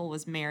soon the couple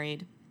was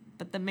married.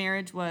 But the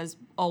marriage was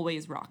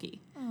always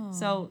rocky. Aw.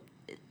 So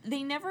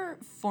they never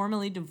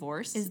formally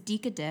divorced. Is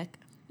Deke a dick?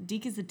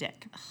 Deke is a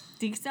dick.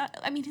 Deke's not...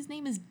 I mean, his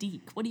name is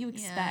Deke. What do you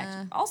expect?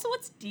 Yeah. Also,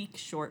 what's Deke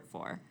short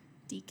for?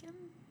 Deacon?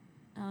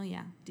 Oh,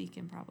 yeah.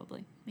 Deacon,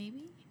 probably.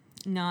 Maybe?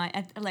 No,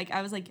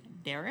 I was like,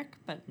 Derek,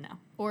 but no.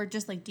 Or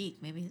just like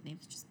Deke. Maybe his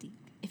name's just Deke.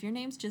 If your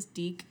name's just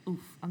Deke,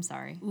 oof, I'm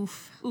sorry.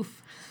 Oof.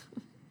 Oof.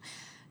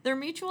 Their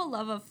mutual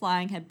love of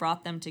flying had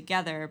brought them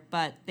together,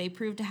 but they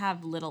proved to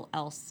have little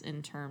else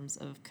in terms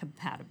of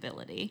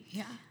compatibility.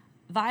 Yeah.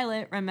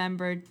 Violet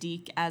remembered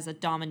Deke as a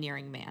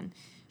domineering man.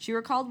 She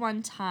recalled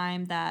one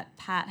time that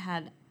Pat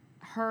had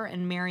her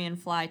and Marion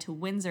fly to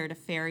Windsor to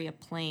ferry a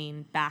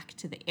plane back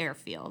to the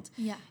airfield.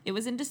 Yeah. It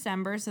was in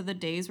December, so the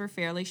days were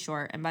fairly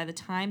short, and by the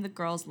time the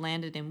girls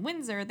landed in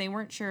Windsor, they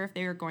weren't sure if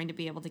they were going to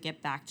be able to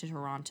get back to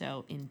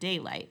Toronto in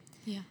daylight.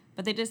 Yeah.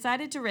 But they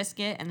decided to risk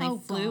it, and they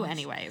flew gosh.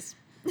 anyways.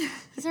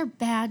 These are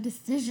bad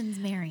decisions,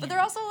 Marion. But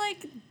they're also,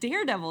 like,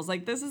 daredevils.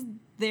 Like, this is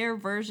their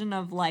version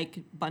of, like,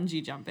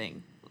 bungee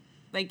jumping.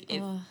 Like,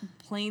 if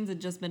planes had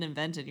just been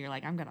invented, you're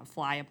like, I'm going to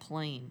fly a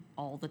plane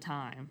all the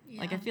time. Yeah.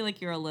 Like, I feel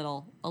like you're a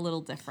little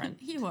different.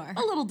 You are.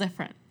 A little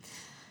different.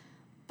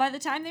 By the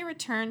time they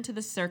returned to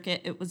the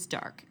circuit, it was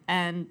dark.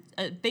 And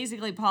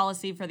basically,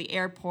 policy for the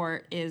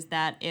airport is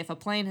that if a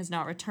plane has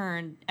not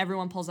returned,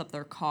 everyone pulls up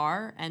their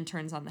car and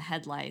turns on the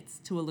headlights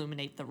to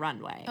illuminate the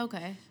runway.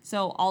 Okay.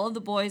 So all of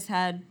the boys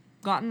had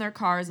gotten their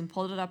cars and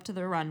pulled it up to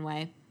the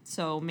runway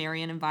so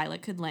Marion and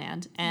Violet could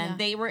land. And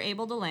they were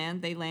able to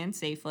land. They landed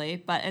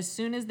safely. But as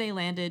soon as they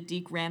landed,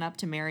 Deke ran up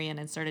to Marion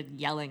and started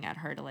yelling at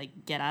her to,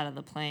 like, get out of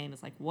the plane.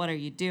 It's like, what are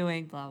you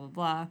doing? Blah,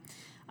 blah,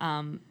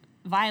 blah.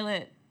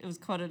 Violet, it was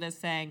quoted as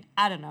saying,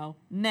 I don't know,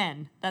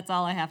 men. That's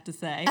all I have to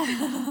say.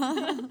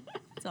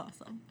 That's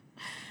awesome.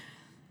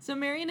 So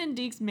Marion and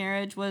Deke's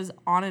marriage was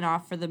on and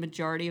off for the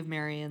majority of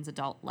Marion's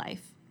adult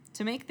life.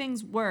 To make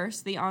things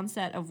worse, the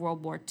onset of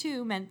World War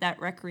II meant that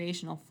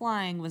recreational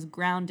flying was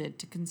grounded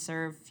to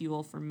conserve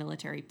fuel for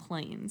military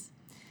planes.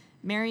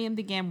 Marion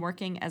began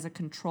working as a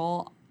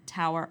control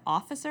tower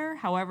officer.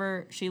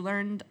 However, she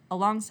learned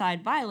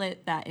alongside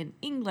Violet that in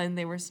England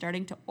they were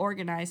starting to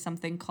organize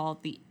something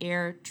called the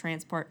Air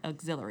Transport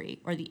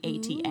Auxiliary, or the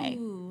ATA.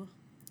 Ooh.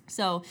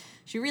 So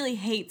she really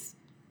hates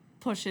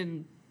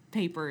pushing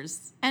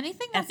papers.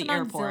 Anything At that's the an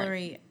airport.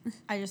 auxiliary,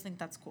 I just think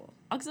that's cool.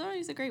 Auxiliary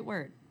is a great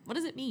word. What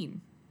does it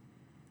mean?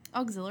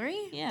 Auxiliary?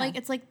 Yeah. Like,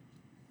 it's like...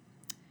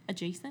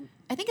 Adjacent?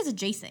 I think it's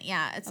adjacent,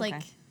 yeah. It's Okay.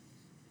 like...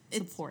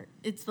 Support.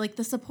 It's like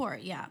the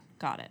support, yeah.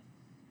 Got it.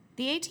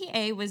 The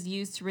ATA was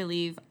used to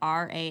relieve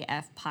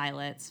RAF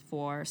pilots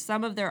for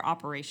some of their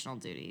operational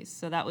duties.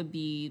 So that would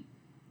be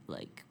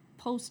like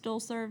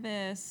postal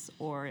service,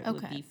 or it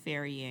would be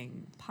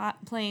ferrying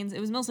planes. It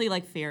was mostly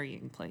like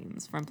ferrying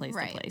planes from place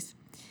to place.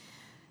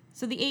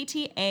 So the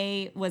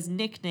ATA was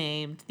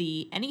nicknamed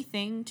the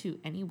Anything to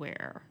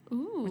Anywhere,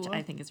 which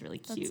I think is really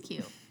cute. That's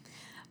cute.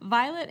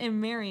 Violet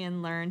and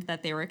Marion learned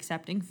that they were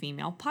accepting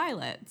female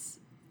pilots.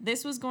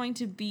 This was going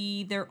to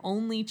be their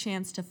only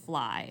chance to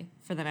fly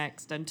for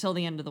until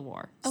the end of the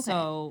war. Okay.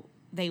 So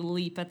they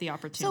leap at the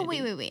opportunity.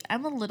 So wait.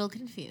 I'm a little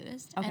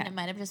confused. Okay. And it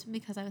might have just been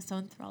because I was so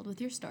enthralled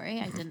with your story.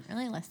 I didn't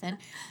really listen.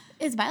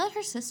 Is Violet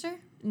her sister?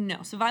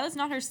 No. So Violet's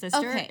not her sister.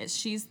 Okay.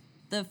 She's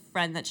the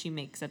friend that she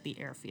makes at the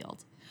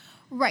airfield.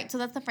 Right. So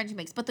that's the friend she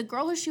makes. But the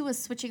girl who she was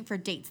switching for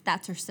dates,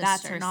 that's her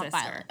sister, not sister.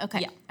 Violet. Okay.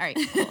 Yeah. All right.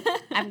 Cool.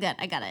 I'm good.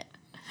 I got it.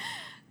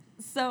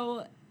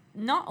 So...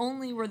 not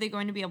only were they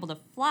going to be able to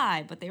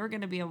fly, but they were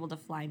going to be able to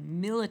fly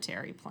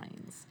military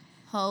planes.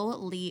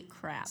 Holy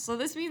crap. So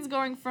this means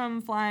going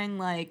from flying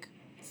like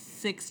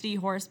 60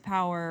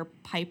 horsepower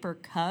Piper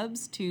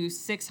Cubs to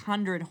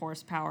 600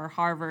 horsepower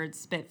Harvard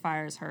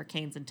Spitfires,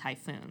 Hurricanes, and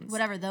Typhoons.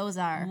 Whatever those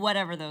are.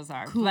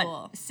 Cool.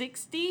 But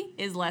 60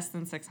 is less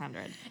than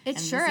 600. It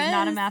sure is. This is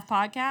not a math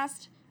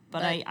podcast,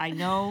 but I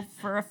know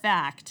for a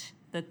fact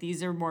that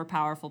these are more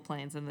powerful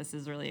planes, and this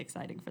is really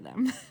exciting for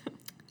them.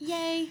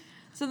 Yay.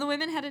 So the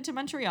women headed to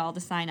Montreal to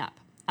sign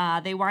up.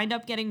 They wind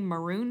up getting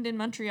marooned in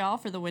Montreal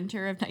for the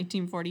winter of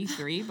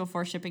 1943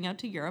 before shipping out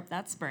to Europe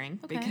that spring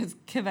because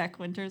Quebec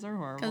winters are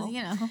horrible.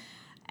 Because,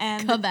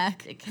 And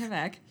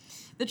Quebec.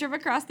 The trip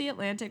across the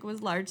Atlantic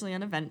was largely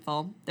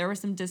uneventful. There were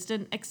some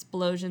distant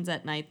explosions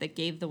at night that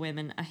gave the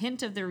women a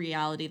hint of the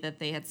reality that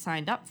they had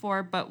signed up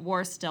for, but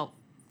war still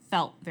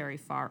felt very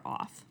far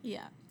off.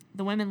 Yeah.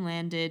 The women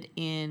landed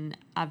in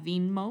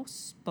Avignon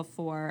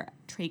before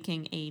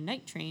taking a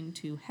night train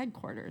to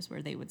headquarters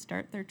where they would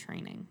start their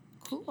training.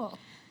 Cool.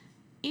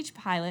 Each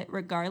pilot,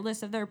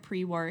 regardless of their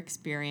pre-war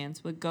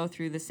experience, would go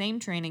through the same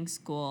training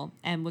school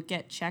and would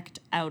get checked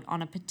out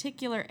on a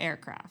particular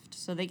aircraft.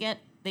 So they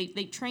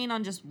train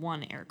on just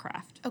one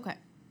aircraft. Okay.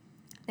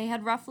 They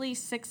had roughly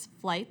 6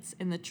 flights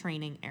in the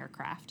training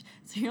aircraft.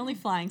 So you're only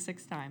flying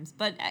 6 times.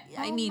 But,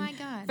 I mean,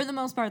 for the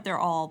most part, they're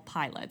all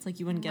pilots. Like,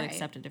 you wouldn't get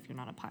accepted if you're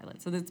not a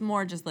pilot. So it's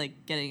more just,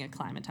 like, getting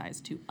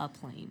acclimatized to a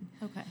plane.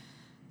 Okay.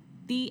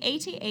 The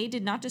ATA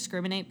did not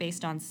discriminate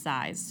based on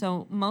size.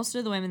 So most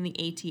of the women in the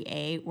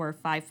ATA were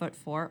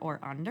 5'4" or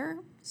under.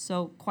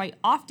 So quite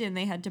often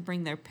they had to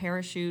bring their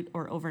parachute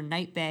or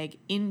overnight bag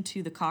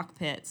into the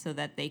cockpit so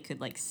that they could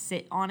like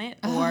sit on it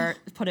or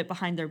put it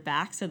behind their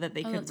back so that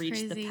they could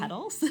reach the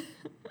pedals.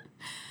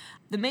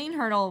 The main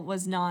hurdle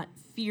was not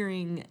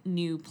fearing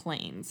new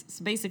planes.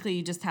 So basically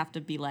you just have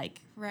to be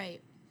like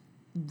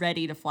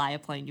ready to fly a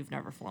plane you've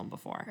never flown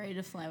before. Ready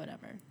to fly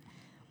whatever.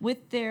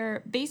 With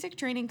their basic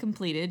training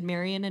completed,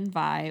 Marion and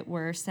Vi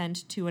were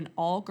sent to an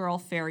all-girl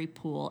ferry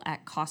pool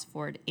at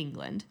Cosford,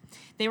 England.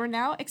 They were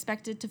now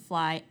expected to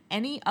fly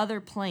any other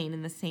plane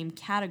in the same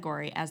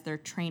category as their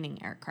training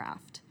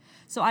aircraft.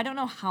 So I don't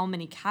know how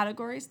many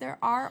categories there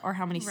are or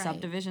how many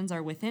subdivisions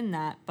are within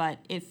that, but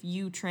if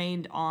you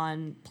trained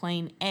on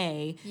plane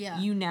A,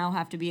 you now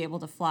have to be able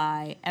to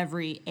fly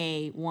every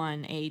A1,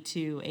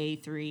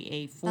 A2,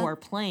 A3,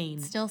 A4 plane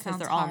because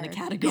they're all in the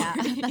category.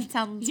 Yeah, that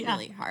sounds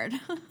really hard.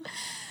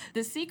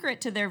 The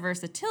secret to their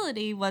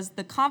versatility was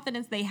the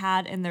confidence they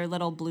had in their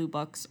little blue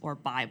books or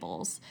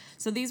Bibles.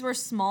 So these were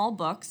small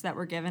books that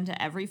were given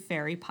to every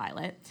ferry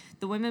pilot.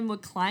 The women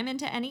would climb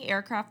into any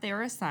aircraft they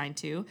were assigned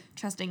to,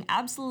 trusting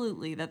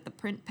absolutely that the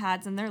print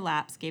pads in their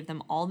laps gave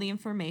them all the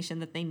information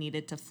that they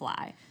needed to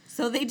fly.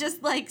 So they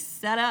just like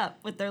set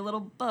up with their little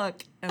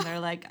book and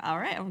they're like, all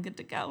right, I'm good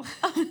to go.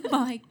 Oh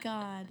my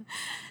God.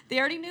 They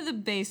already knew the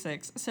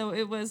basics, so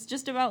it was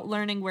just about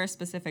learning where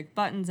specific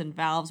buttons and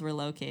valves were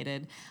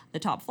located, the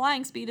top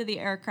flying speed of the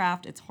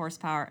aircraft, its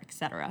horsepower,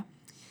 etc.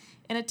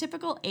 In a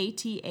typical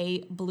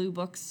ATA Blue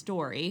Book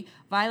story,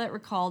 Violet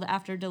recalled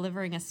after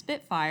delivering a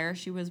Spitfire,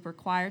 she was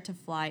required to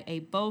fly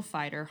a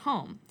Beaufighter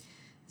home.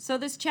 So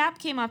this chap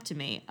came up to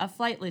me, a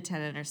flight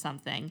lieutenant or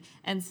something,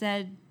 and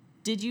said,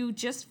 "Did you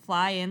just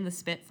fly in the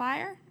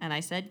Spitfire?" And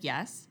I said,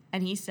 "Yes."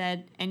 And he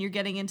said, "And you're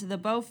getting into the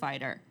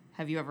Beaufighter.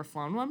 Have you ever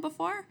flown one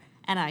before?"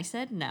 And I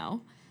said,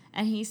 "No."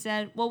 And he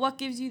said, "Well, what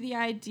gives you the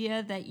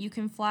idea that you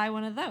can fly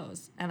one of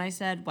those?" And I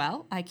said,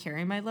 "Well, I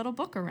carry my little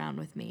book around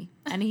with me."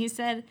 And he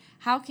said,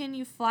 "How can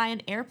you fly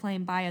an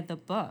airplane by the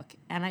book?"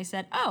 And I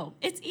said, "Oh,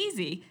 it's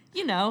easy.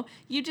 You know,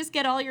 you just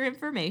get all your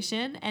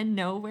information and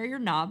know where your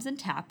knobs and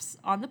taps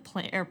on the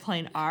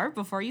airplane are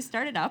before you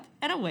start it up,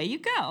 and away you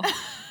go."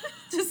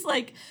 Just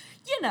like,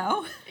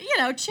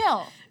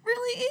 chill.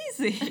 Really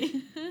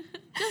easy.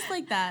 Just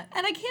like that.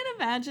 And I can't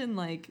imagine,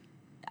 like,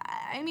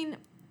 I mean,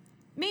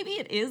 maybe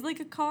it is like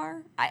a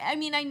car. I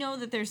mean, I know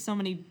that there's so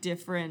many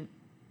different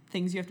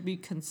things you have to be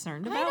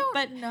concerned about,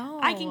 but know.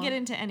 I can get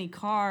into any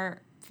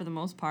car for the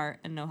most part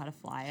and know how to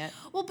fly it.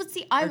 Well, but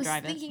see, I was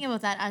drive it. thinking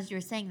about that as you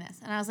were saying this,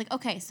 and I was like,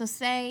 okay, so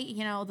say,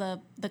 you know,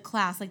 the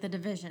class, like the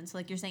division, so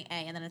like you're saying A,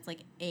 and then it's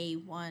like A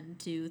 1,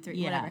 2, 3,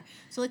 Yeah. whatever.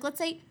 So like let's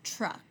say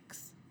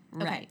trucks.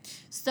 Okay.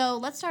 Right. So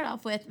let's start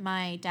off with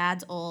my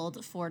dad's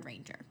old Ford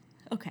Ranger.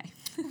 Okay.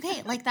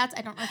 Okay, like that's,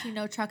 I don't know if you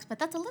know trucks, but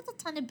that's a little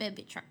tiny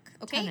baby truck.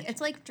 Okay, Tiny it's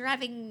truck. like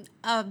driving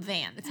a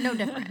van. It's no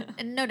different,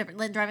 and no different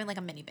than driving like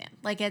a minivan.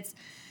 Like it's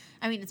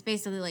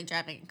basically like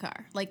driving a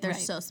car. Like they're Right.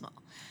 so small.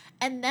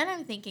 And then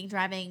I'm thinking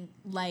driving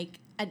like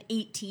an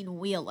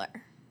 18-wheeler.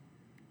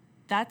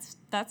 That's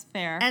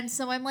fair. And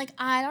so I'm like,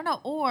 I don't know,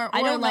 or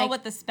I don't like, know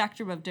what the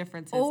spectrum of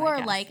difference is. or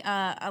I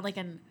guess. like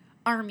an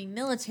army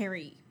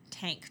military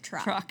tank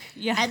truck.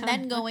 Yeah. And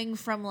then going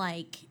from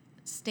like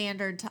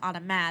standard to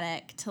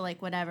automatic to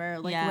like whatever,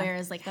 like Yeah, where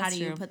is like how that's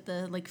do you true. put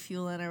the like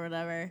fuel in or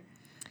whatever.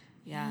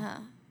 Yeah.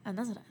 And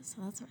that's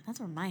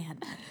where my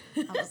head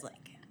went. I was like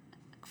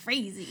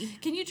crazy.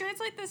 Can you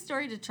translate this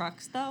story to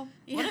trucks though?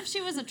 Yeah. What if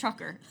she was a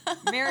trucker?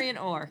 Marion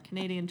Orr,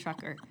 Canadian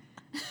trucker.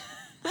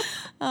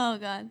 Oh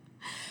god.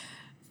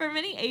 For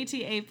many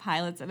ATA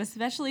pilots, and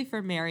especially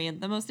for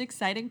Marion, the most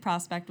exciting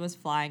prospect was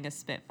flying a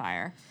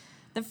Spitfire.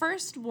 The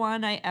first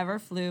one I ever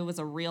flew was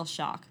a real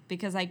shock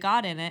because I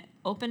got in it,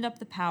 opened up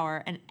the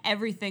power, and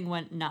everything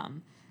went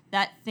numb.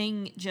 That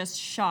thing just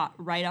shot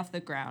right off the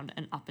ground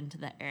and up into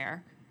the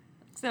air.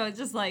 So it's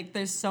just like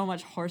there's so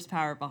much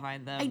horsepower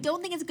behind them. I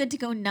don't think it's good to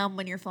go numb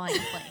when you're flying a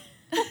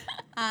plane.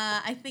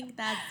 I think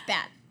that's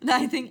bad.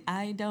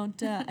 I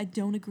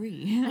don't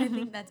agree. I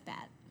think that's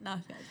bad.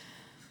 Not good.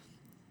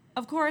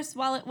 Of course,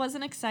 while it was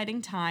an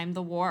exciting time,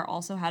 the war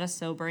also had a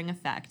sobering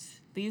effect.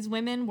 These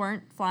women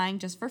weren't flying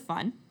just for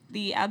fun.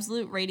 The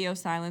absolute radio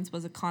silence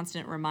was a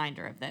constant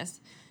reminder of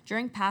this.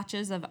 During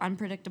patches of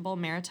unpredictable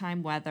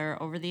maritime weather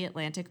over the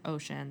Atlantic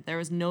Ocean, there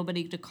was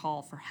nobody to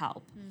call for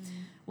help.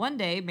 One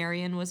day,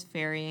 Marion was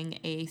ferrying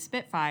a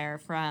Spitfire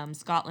from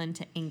Scotland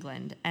to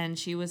England, and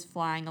she was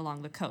flying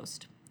along the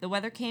coast. The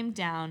weather came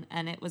down,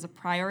 and it was a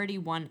Priority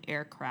 1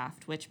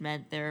 aircraft, which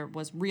meant there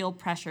was real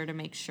pressure to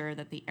make sure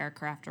that the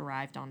aircraft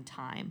arrived on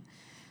time.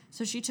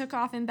 So she took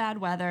off in bad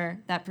weather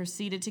that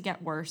proceeded to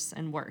get worse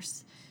and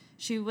worse.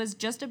 She was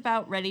just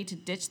about ready to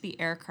ditch the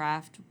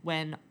aircraft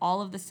when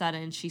all of a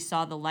sudden she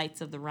saw the lights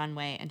of the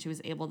runway and she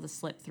was able to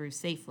slip through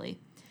safely.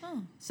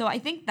 Oh. So I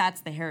think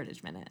that's the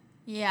Heritage Minute.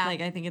 Yeah. Like,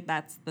 I think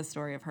that's the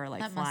story of her, like,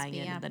 That must flying be,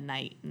 into yeah. the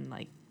night and,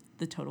 like,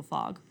 the total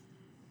fog.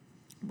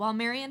 While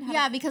Marion had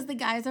Yeah, because the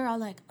guys are all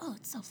like, "Oh,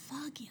 it's so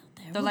foggy out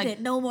there. They're We'll like,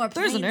 get no more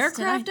 "There's planes an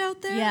aircraft tonight."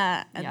 out there?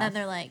 Yeah, and Yeah. then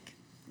they're like,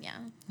 "Yeah,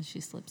 And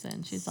she slips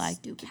in. She's like,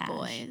 Stupid cash.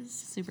 boys.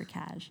 Super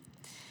cash.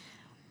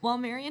 While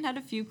Marion had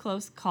a few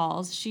close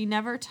calls, she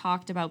never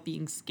talked about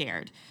being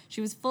scared.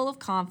 She was full of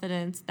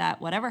confidence that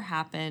whatever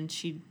happened,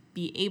 she'd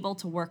be able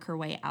to work her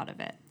way out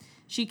of it.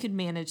 She could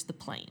manage the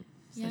plane.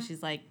 So Yeah.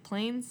 she's like,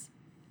 planes,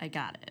 I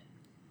got it.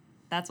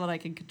 That's what I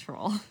can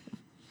control.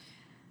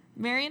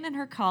 Marion and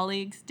her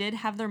colleagues did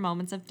have their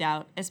moments of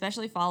doubt,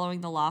 especially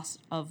following the loss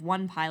of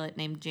one pilot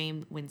named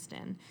Jane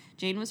Winston.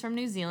 Jane was from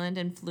New Zealand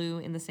and flew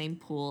in the same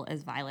pool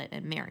as Violet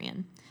and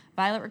Marion.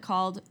 Violet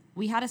recalled,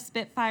 "We had a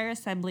Spitfire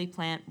assembly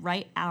plant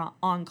right out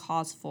on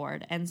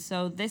Cosford, and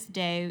so this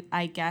day,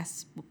 I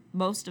guess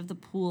most of the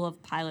pool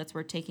of pilots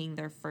were taking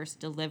their first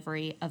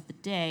delivery of the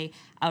day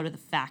out of the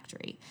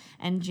factory,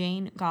 and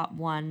Jane got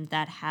one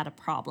that had a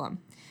problem.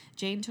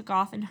 Jane took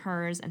off in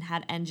hers and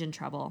had engine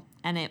trouble,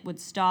 and it would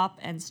stop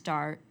and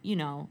start. You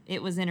know,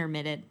 it was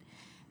intermittent.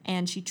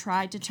 And she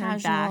tried to turn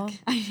Casual. back.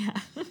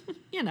 Yeah,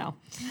 you know.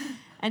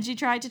 And she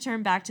tried to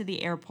turn back to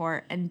the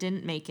airport and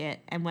didn't make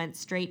it and went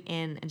straight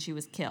in and she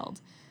was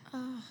killed.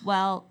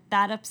 Well,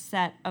 that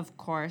upset, of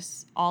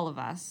course, all of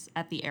us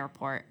at the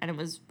airport, and it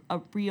was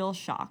a real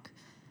shock.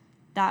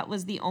 That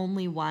was the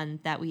only one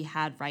that we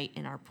had right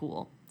in our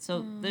pool.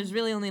 So there's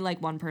really only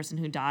like one person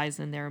who dies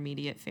in their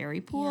immediate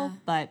ferry pool, Yeah.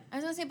 but I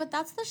was gonna say, but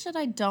that's the shit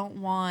I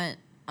don't want.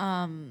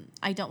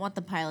 I don't want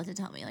the pilot to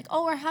tell me like,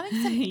 "Oh, we're having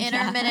some Yeah.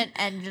 intermittent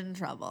engine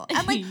trouble."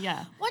 And like,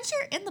 Yeah. once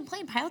you're in the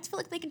plane, pilots feel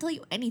like they can tell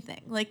you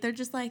anything. Like they're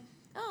just like,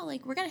 "Oh,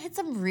 like we're gonna hit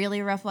some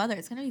really rough weather.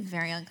 It's gonna be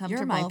very uncomfortable."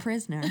 you're my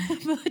prisoner.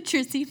 Put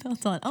your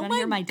seatbelt on. Oh Wanna my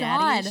hear my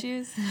god! daddy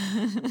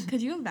issues?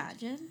 Could you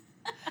imagine?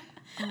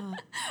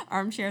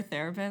 Armchair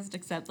therapist,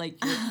 except like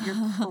you're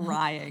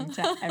crying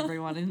to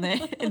everyone in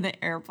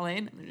the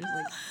airplane. And they're just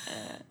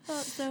like,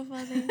 That's so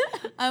funny.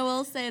 I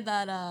will say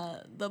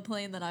that the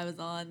plane that I was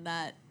on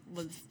that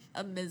was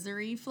a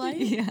misery flight.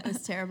 Yeah. It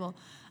was terrible.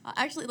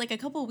 Actually, like a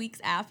couple weeks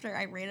after,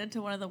 I ran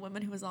into one of the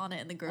women who was on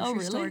it in the grocery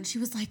really? store, and she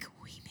was like,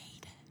 "We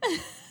made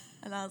it,"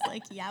 and I was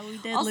like, "Yeah, we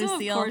did, Also,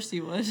 Lucille." of course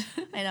you would.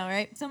 I know,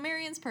 right? So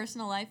Marion's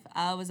personal life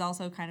was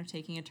also kind of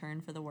taking a turn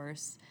for the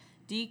worse.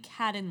 Deke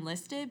had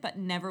enlisted, but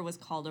never was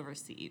called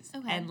overseas.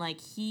 Okay. And, like,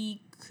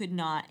 he could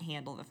not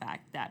handle the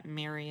fact that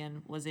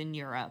Marion was in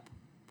Europe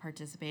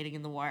participating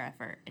in the war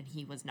effort, and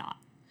he was not.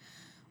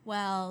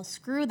 Well,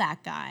 screw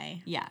that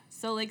guy. Yeah.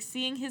 So, like,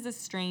 seeing his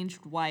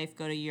estranged wife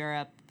go to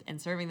Europe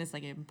and serving this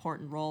like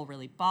important role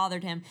really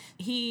bothered him.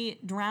 He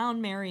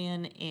drowned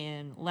Marion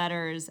in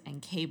letters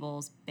and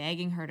cables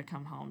begging her to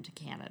come home to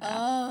Canada.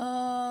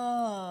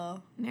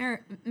 Oh.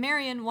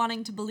 Marion,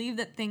 wanting to believe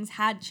that things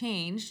had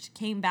changed,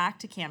 came back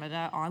to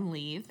Canada on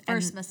leave.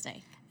 First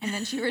mistake. And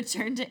then she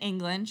returned to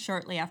England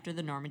shortly after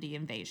the Normandy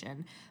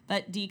invasion.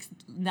 But Deke's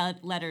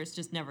letters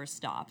just never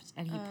stopped.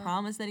 And he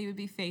promised that he would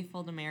be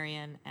faithful to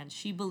Marion, and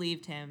she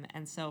believed him.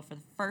 And so for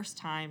the first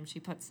time, she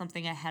put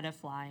something ahead of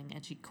flying,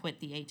 and she quit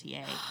the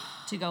ATA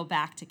to go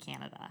back to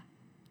Canada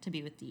to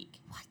be with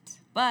Deke. What?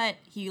 But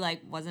he,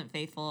 like, wasn't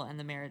faithful, and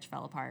the marriage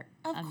fell apart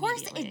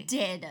Course it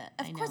did.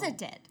 Of course it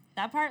did.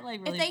 That part,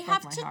 like, really if they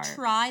broke have my heart. to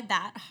try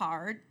that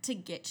hard to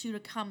get you to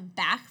come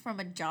back from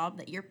a job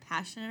that you're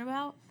passionate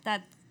about,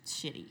 That's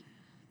shitty.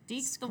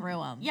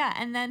 Screw him. Yeah,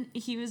 and then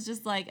he was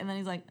just like, and then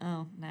he's like,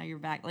 oh, now you're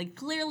back. Like,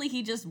 clearly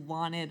he just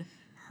wanted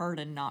her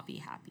to not be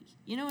happy.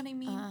 You know what I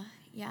mean?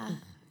 Yeah.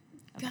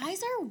 Okay.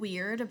 Guys are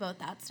weird about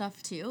that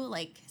stuff too,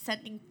 like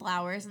sending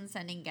flowers and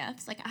sending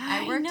gifts. Like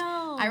I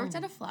worked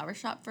at a flower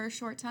shop for a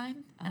short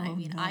time,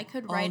 and I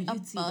could write a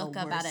book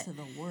about it.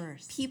 The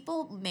worst.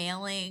 People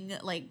mailing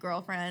like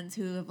girlfriends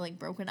who have like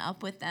broken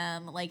up with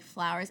them like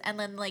flowers, and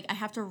then like I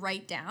have to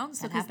write down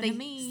because they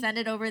send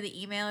it over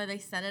the email or they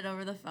send it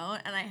over the phone,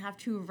 and I have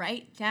to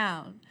write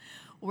down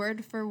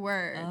word for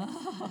word.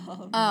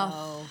 Oh,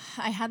 no.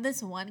 I had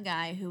this one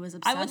guy who was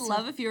obsessed. I would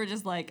love if you were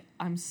just like,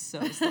 I'm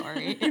so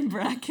sorry, in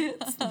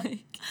brackets.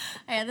 Like,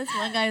 I had this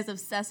one guy who was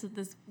obsessed with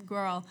this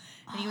girl,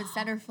 and he would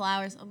send her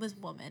flowers. It was a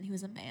woman. He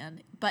was a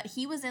man. But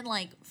he was in,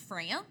 like,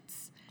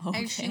 France,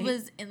 and she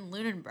was in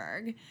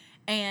Lunenburg.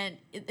 And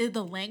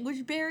the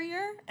language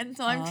barrier. And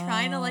so I'm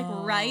trying to, like,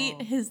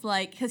 write his,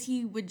 like, because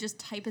he would just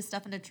type his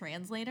stuff into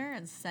translator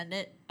and send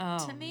it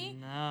to me.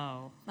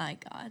 No. My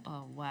God.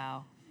 Oh,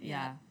 wow.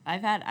 Yeah.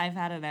 I've had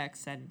an ex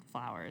send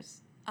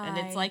flowers, and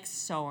it's like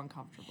so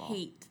uncomfortable.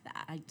 Hate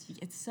that.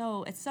 It's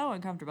so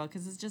uncomfortable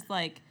because it's just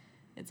like,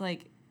 it's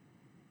like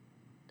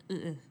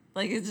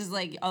it's just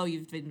like, oh,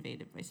 you've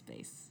invaded my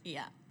space.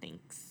 Yeah.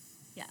 Thanks.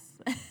 Yeah.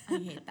 I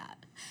hate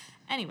that.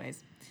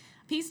 Anyways,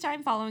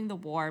 peacetime following the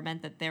war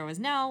meant that there was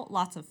now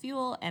lots of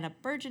fuel and a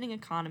burgeoning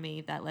economy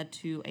that led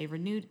to a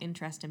renewed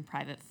interest in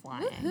private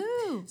flying.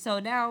 Woohoo! So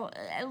now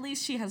at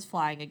least she has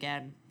flying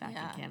again back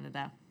in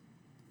Canada.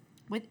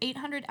 With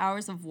 800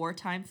 hours of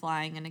wartime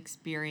flying and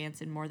experience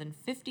in more than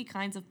 50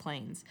 kinds of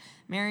planes,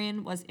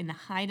 Marion was in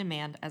high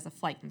demand as a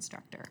flight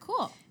instructor.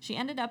 Cool. She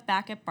ended up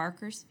back at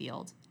Barker's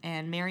Field,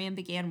 and Marion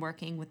began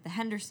working with the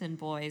Henderson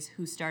boys,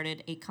 who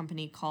started a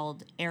company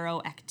called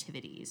Aero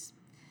Activities.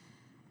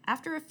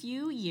 After a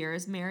few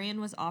years,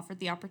 Marion was offered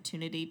the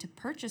opportunity to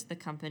purchase the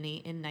company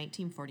in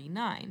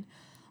 1949.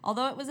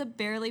 Although it was a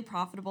barely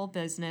profitable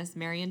business,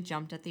 Marion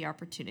jumped at the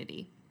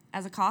opportunity.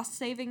 As a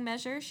cost-saving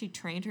measure, she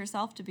trained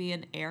herself to be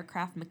an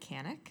aircraft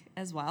mechanic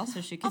as well, so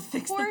she could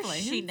fix the planes. Of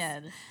course she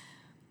did.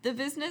 The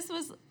business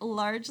was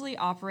largely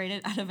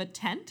operated out of a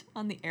tent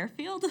on the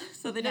airfield,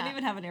 so they don't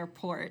even have an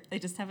airport. They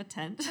just have a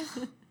tent.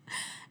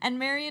 And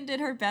Marion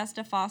did her best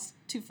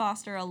to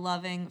foster a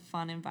loving,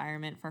 fun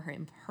environment for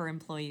her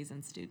employees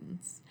and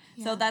students.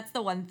 Yeah. So that's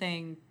the one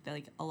thing that,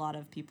 like, a lot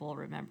of people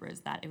remember, is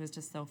that it was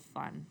just so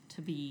fun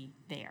to be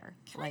there.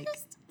 Can I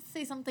just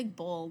say something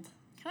bold?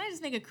 Can I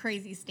just make a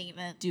crazy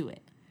statement? Do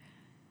it.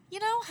 You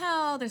know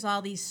how there's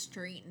all these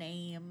street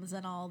names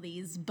and all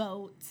these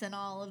boats and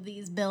all of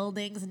these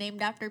buildings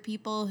named after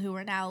people who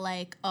are now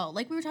like, oh,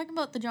 like we were talking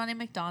about the John A.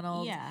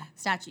 MacDonald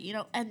statue, you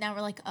know, and now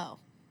we're like, oh,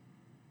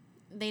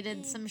 they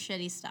did some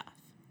shitty stuff.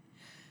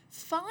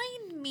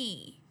 Find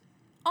me,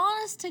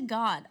 honest to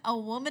God, a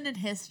woman in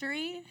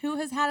history who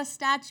has had a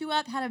statue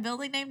up, had a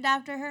building named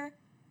after her.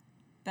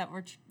 That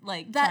we're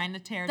trying to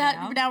tear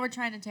down? Now we're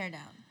trying to tear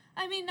down.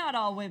 I mean, not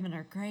all women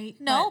are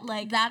great. No, but,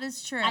 like, that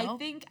is true. I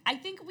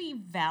think we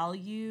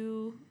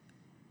value.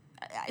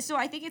 So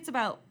I think it's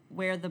about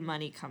where the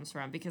money comes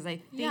from, because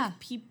I think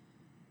people,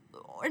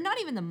 or not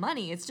even the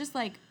money. It's just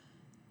like,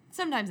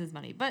 sometimes it's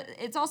money, but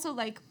it's also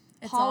like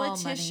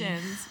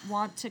politicians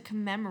want to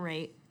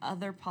commemorate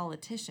other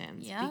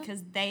politicians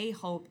because they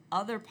hope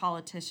other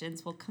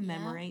politicians will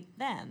commemorate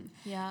them.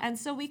 Yeah. And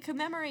so we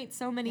commemorate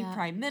so many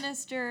prime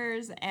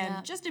ministers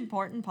and just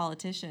important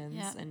politicians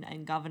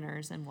and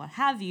governors and what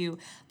have you.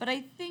 But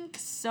I think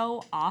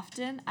so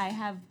often, I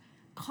have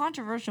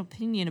controversial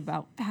opinion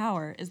about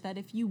power, is that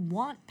if you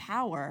want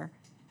power,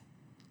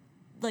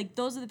 like,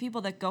 those are the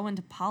people that go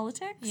into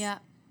politics. Yeah.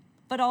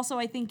 But also,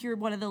 I think you're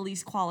one of the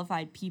least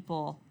qualified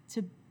people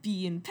to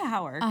be in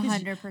power.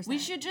 100%. We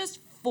should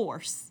just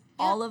force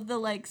all of the,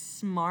 like,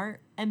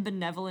 smart and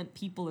benevolent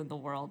people in the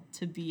world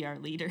to be our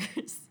leaders.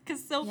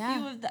 Because few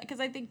of that. Because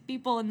I think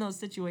people in those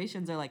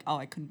situations are like, oh,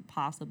 I couldn't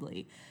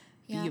possibly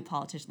be a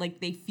politician. Like,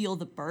 they feel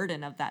the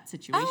burden of that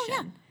situation. Oh,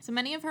 yeah. So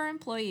many of her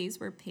employees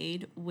were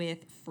paid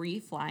with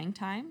free flying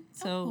time.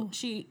 So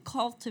she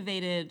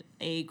cultivated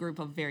a group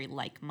of very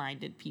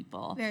like-minded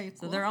people. Very cool.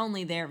 So they're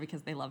only there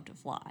because they love to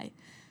fly.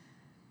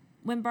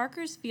 When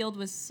Barker's Field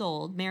was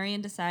sold,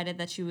 Marion decided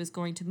that she was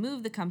going to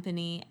move the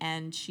company,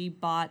 and she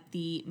bought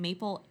the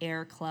Maple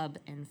Air Club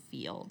and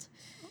Field.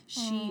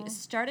 She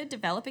started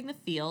developing the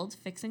field,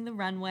 fixing the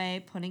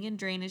runway, putting in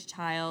drainage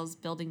tiles,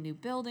 building new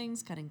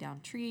buildings, cutting down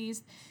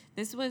trees.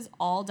 This was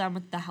all done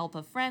with the help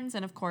of friends,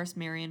 and of course,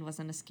 Marion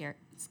wasn't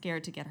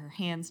scared to get her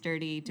hands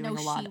dirty, doing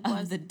a lot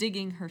of the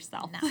digging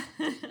herself.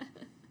 No.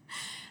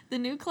 The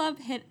new club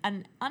hit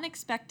an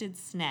unexpected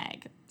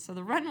snag. So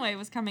the runway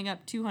was coming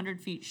up 200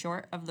 feet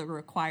short of the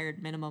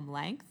required minimum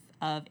length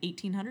of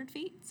 1,800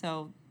 feet.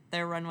 So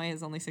their runway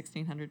is only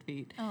 1,600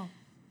 feet. Oh.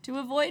 To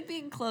avoid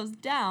being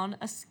closed down,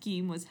 a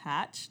scheme was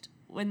hatched.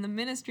 When the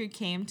ministry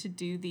came to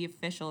do the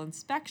official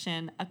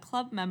inspection, a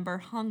club member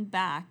hung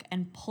back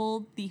and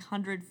pulled the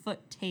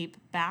 100-foot tape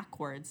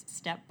backwards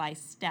step by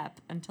step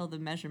until the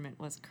measurement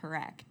was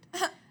correct.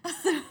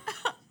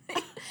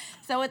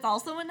 So it's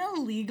also an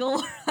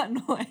illegal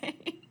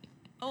runway.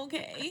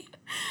 Okay.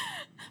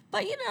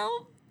 But,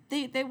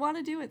 they want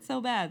to do it so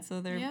bad, so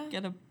they're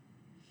going to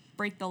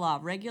break the law.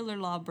 Regular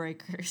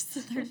lawbreakers.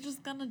 They're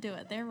just going to do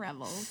it. They're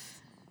rebels.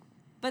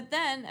 But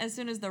then, as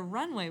soon as the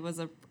runway was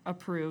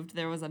approved,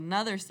 there was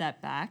another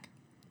setback.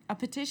 A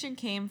petition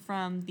came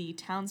from the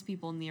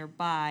townspeople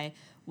nearby,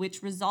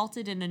 which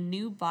resulted in a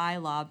new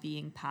bylaw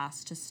being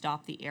passed to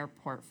stop the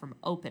airport from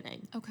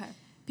opening. Okay.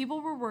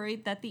 People were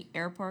worried that the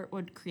airport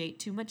would create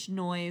too much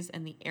noise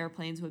and the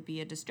airplanes would be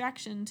a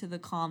distraction to the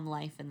calm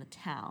life in the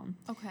town.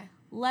 Okay.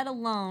 Let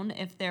alone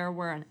if there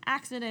were an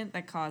accident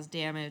that caused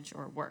damage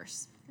or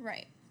worse.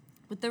 Right.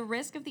 With the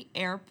risk of the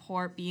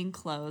airport being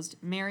closed,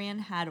 Marion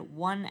had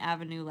one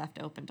avenue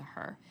left open to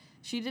her.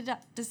 She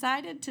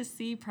decided to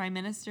see Prime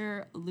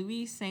Minister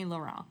Louis Saint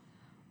Laurent.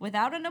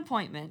 Without an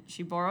appointment,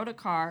 she borrowed a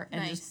car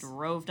and just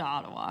drove to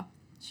Ottawa.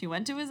 She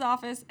went to his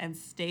office and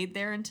stayed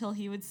there until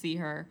he would see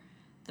her.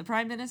 The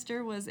Prime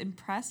Minister was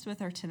impressed with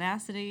her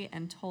tenacity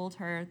and told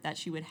her that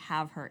she would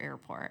have her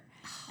airport.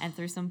 And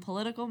through some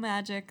political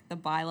magic, the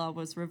bylaw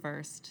was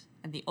reversed,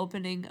 and the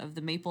opening of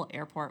the Maple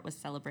Airport was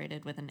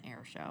celebrated with an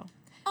air show.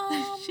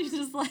 She's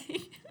just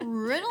like...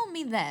 riddle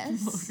me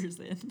this. Motors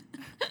in.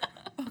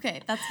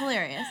 Okay, that's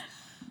hilarious.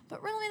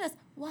 But riddle me this.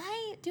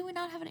 Why do we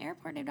not have an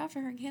airport named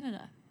after her in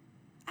Canada?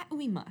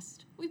 We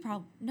must. We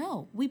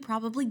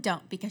probably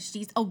don't because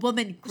she's a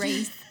woman,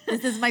 Grace.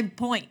 This is my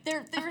point.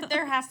 There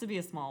has to be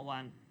a small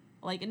one.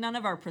 Like, none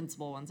of our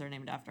principal ones are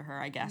named after her,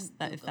 I guess,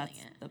 if that's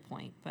the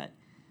point. But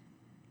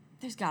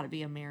there's got to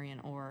be a Marion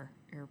Orr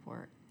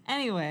airport.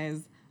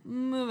 Anyways,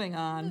 moving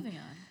on.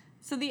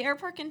 So the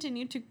airport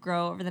continued to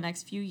grow over the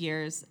next few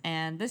years,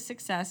 and this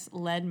success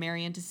led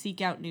Marion to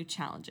seek out new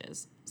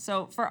challenges.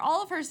 So for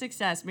all of her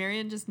success,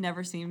 Marion just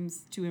never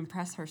seems to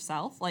impress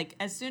herself. Like,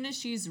 as soon as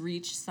she's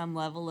reached some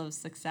level of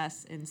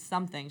success in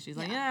something, she's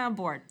like, I'm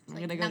bored. I'm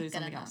going to go do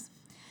something else.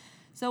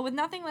 So with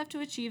nothing left to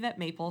achieve at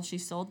Maple, she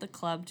sold the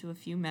club to a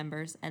few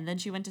members, and then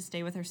she went to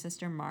stay with her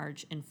sister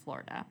Marge in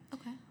Florida.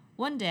 Okay.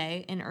 One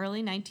day, in early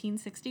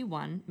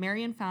 1961,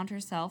 Marion found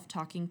herself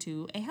talking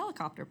to a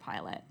helicopter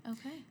pilot.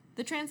 Okay.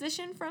 The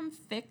transition from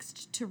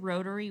fixed to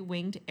rotary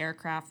winged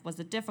aircraft was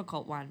a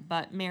difficult one,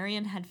 but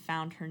Marion had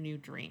found her new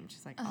dream.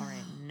 She's like, all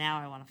right,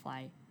 now I want to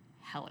fly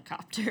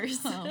helicopters.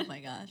 Oh my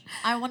gosh.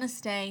 I want to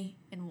stay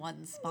in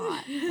one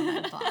spot when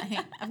I'm flying.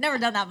 I've never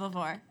done that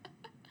before.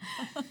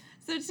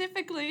 So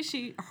typically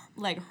she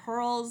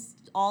hurls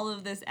all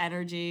of this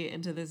energy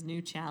into this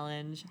new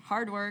challenge.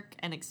 Hard work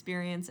and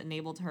experience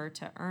enabled her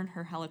to earn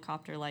her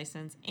helicopter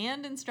license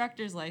and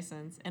instructor's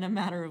license in a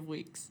matter of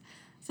weeks.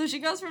 So she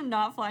goes from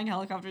not flying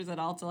helicopters at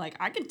all to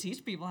I can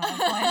teach people how to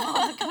fly a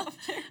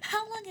helicopter.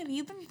 How long have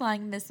you been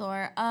flying, Miss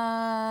Orr?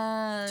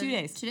 2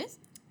 days. 2 days?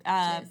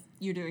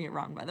 You're doing it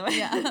wrong, by the way.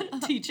 Yeah.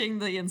 Teaching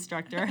the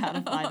instructor how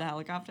to fly the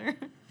helicopter.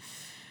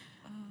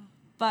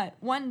 But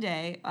one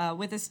day,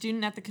 with a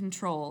student at the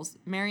controls,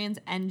 Marion's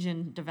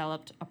engine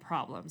developed a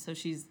problem. So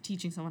she's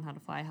teaching someone how to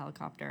fly a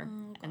helicopter,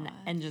 and the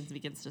engine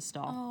begins to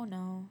stall. Oh,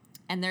 no.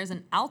 And there's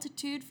an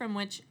altitude from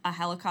which a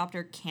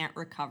helicopter can't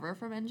recover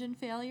from engine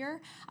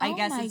failure. I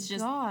guess it's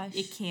just,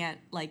 it can't,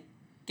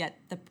 get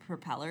the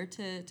propeller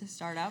to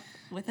start up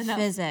with enough.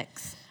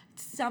 Physics.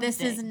 Something. This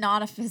is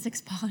not a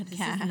physics podcast. This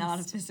is not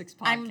a physics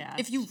podcast.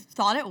 If you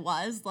thought it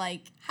was,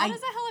 how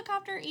does a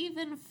helicopter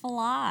even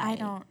fly? I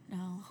don't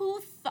know. Who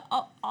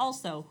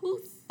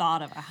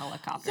thought of a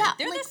helicopter? Yeah,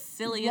 they're the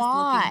silliest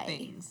looking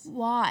things.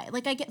 Why?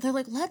 They're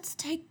let's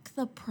take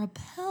the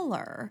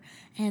propeller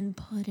and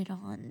put it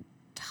on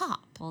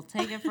top. We'll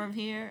take it from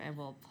here and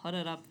we'll put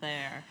it up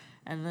there.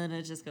 And then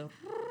it just goes.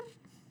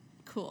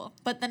 Cool.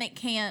 But then it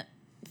can't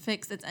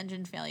fix its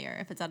engine failure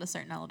if it's at a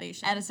certain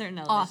elevation. At a certain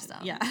elevation.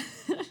 Awesome. Yeah.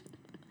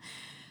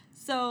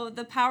 So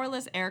the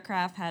powerless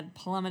aircraft had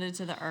plummeted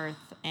to the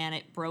earth, and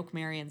it broke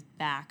Marion's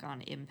back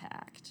on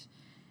impact.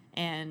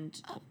 And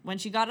when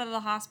she got out of the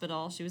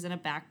hospital, she was in a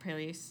back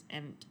brace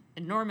and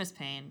enormous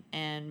pain,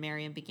 and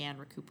Marion began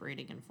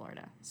recuperating in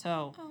Florida.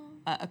 So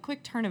a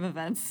quick turn of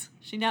events.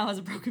 She now has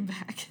a broken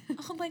back.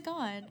 Oh, my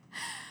God.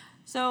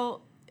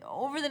 So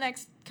over the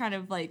next kind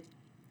of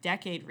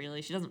decade,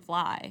 really, she doesn't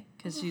fly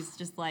because she's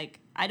just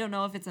I don't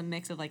know if it's a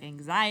mix of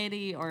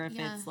anxiety or if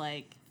it's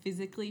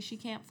physically she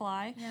can't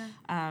fly.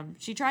 Yeah.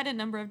 She tried a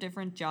number of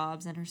different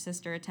jobs, and her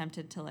sister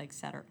attempted to like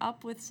set her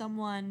up with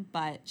someone,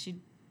 but she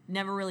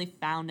never really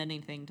found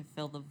anything to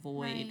fill the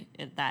void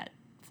that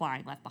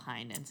flying left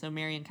behind. And so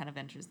Marion kind of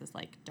enters this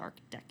like dark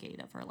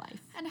decade of her life.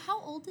 And how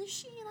old is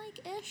she,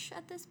 like, ish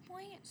at this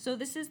point? So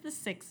this is the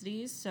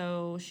 60s,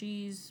 so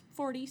she's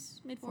 40s,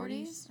 mid-40s.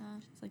 She's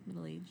like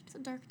middle-aged. It's a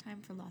dark time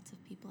for lots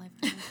of people,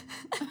 I've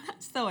heard.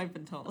 So I've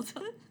been told.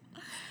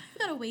 We've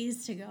got a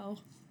ways to go.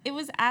 It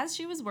was as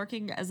she was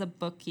working as a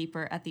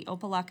bookkeeper at the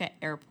Opelika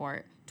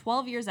airport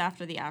 12 years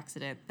after the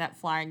accident that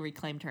flying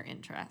reclaimed her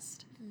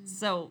interest.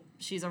 So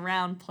she's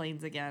around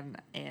planes again,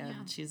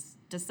 and she's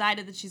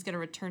decided that she's going to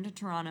return to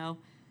Toronto,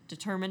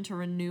 determined to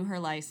renew her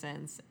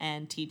license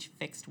and teach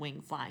fixed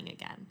wing flying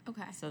again.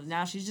 Okay. So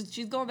now she's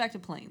going back to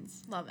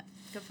planes. Love it.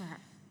 Good for her.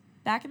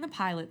 Back in the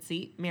pilot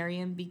seat,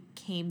 Marion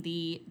became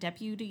the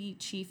deputy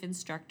chief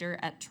instructor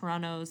at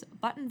Toronto's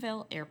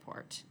Buttonville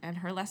Airport, and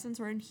her lessons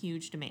were in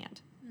huge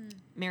demand.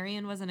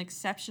 Marion was an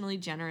exceptionally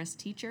generous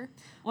teacher.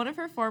 One of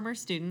her former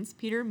students,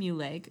 Peter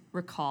Muleg,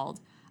 recalled,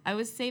 "I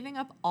was saving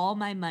up all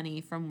my money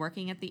from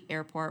working at the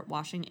airport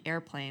washing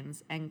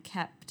airplanes and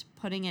kept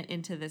putting it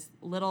into this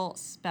little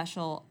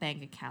special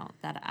bank account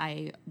that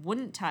I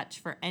wouldn't touch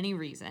for any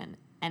reason,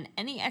 and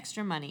any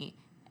extra money,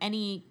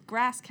 any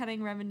grass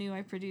cutting revenue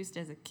I produced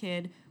as a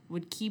kid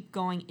would keep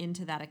going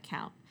into that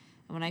account.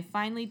 And when I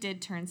finally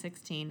did turn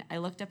 16, I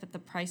looked up at the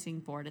pricing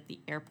board at the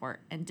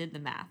airport and did the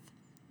math.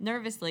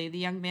 Nervously, the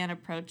young man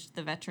approached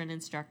the veteran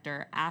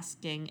instructor,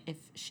 asking if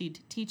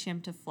she'd teach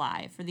him to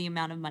fly for the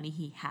amount of money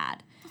he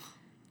had.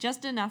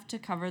 Just enough to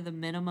cover the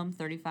minimum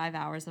 35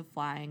 hours of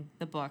flying,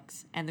 the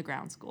books, and the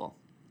ground school.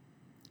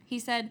 He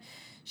said,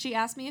 she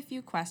asked me a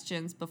few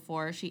questions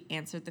before she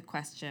answered the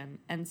question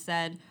and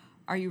said,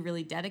 "Are you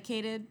really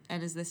dedicated?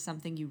 And is this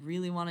something you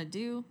really want to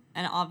do?"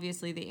 And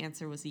obviously the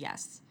answer was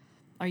yes.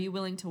 "Are you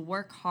willing to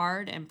work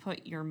hard and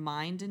put your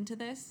mind into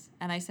this?"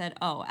 And I said,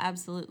 "Oh,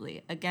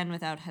 absolutely," again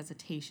without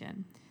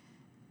hesitation.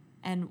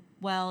 "And,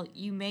 well,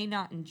 you may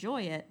not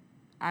enjoy it.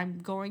 I'm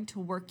going to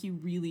work you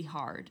really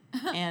hard.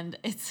 And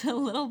it's a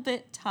little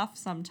bit tough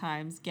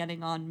sometimes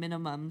getting on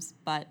minimums,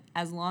 but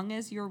as long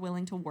as you're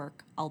willing to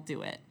work, I'll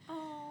do it."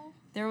 Oh.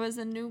 There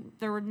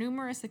were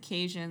numerous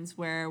occasions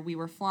where we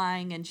were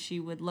flying and she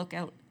would look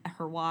out at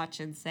her watch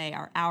and say,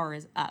 "Our hour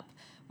is up.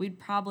 We'd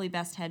probably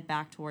best head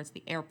back towards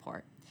the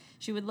airport."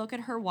 She would look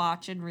at her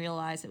watch and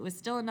realize it was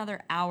still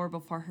another hour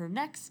before her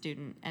next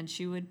student, and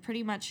she would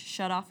pretty much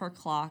shut off her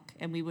clock,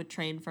 and we would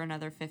train for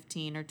another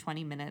 15 or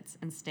 20 minutes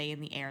and stay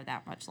in the air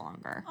that much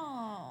longer.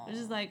 Oh. Which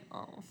is like,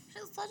 oh.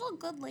 She's such a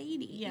good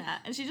lady. Yeah,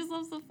 and she just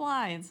loves to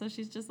fly, and so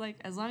she's just like,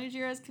 as long as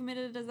you're as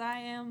committed as I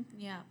am,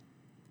 Yeah.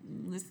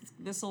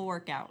 this will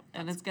work out.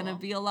 And That's it's going to cool.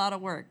 be a lot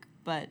of work,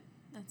 but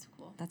That's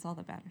cool. that's all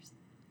that matters.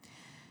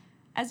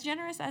 As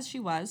generous as she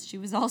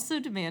was also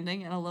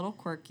demanding and a little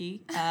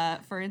quirky.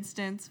 For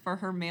instance, for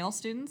her male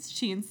students,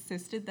 she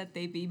insisted that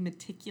they be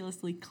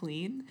meticulously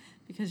clean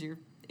because you're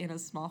in a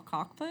small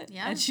cockpit.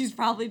 Yeah. And she's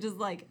probably just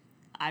like,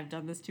 I've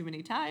done this too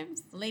many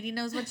times. Lady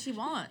knows what she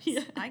wants.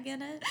 Yeah. I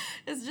get it.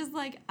 It's just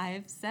like,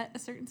 I've set a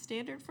certain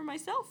standard for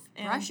myself.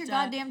 Brush your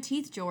goddamn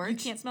teeth, George. You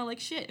can't smell like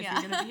shit if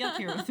Yeah. you're going to be up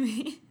here with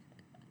me.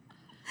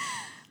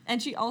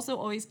 And she also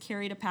always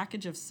carried a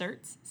package of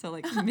certs, so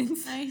like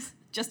mints, Nice.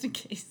 just in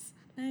case.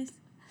 Nice.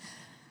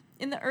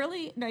 In the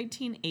early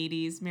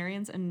 1980s,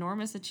 Marion's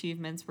enormous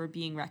achievements were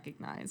being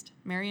recognized.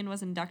 Marion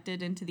was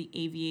inducted into the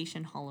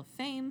Aviation Hall of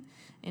Fame.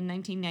 In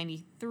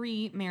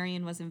 1993,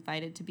 Marion was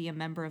invited to be a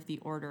member of the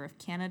Order of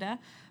Canada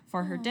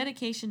for her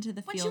dedication to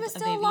the When she field was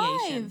of still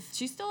aviation. alive.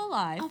 She's still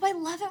alive. Oh, I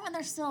love it when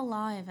they're still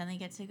alive and they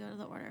get to go to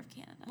the Order of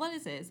Canada. What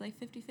is it? It's like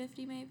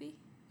 50-50 maybe?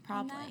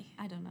 On that? Probably.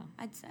 I don't know.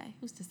 I'd say.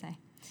 Who's to say?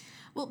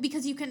 Well,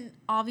 because you can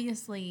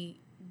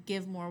obviously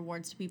give more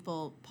awards to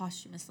people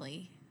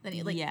posthumously than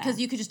you, like, Yeah. because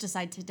you could just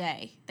decide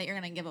today that you're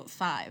gonna give out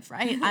 5,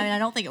 right? I mean, I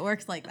don't think it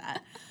works like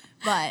that,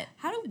 but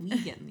How do we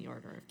get in the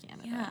Order of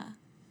Canada? yeah,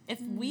 If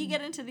we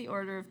get into the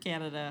Order of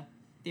Canada,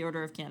 the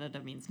Order of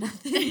Canada means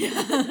nothing.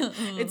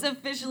 It's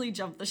officially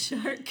jumped the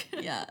shark.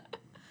 yeah,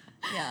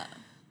 yeah.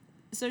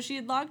 So she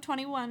had logged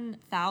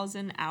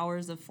 21,000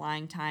 hours of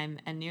flying time,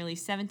 and nearly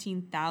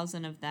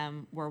 17,000 of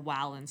them were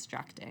while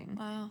instructing.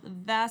 Wow. The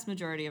vast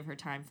majority of her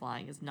time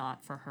flying is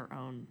not for her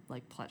own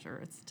like pleasure.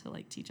 It's to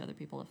like teach other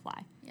people to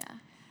fly. Yeah.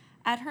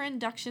 At her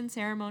induction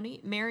ceremony,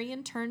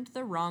 Marion turned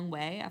the wrong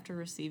way after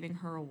receiving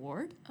her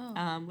award,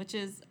 which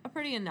is a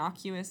pretty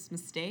innocuous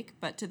mistake,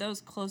 but to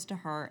those close to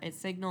her, it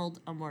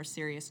signaled a more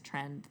serious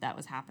trend that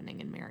was happening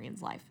in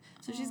Marion's life.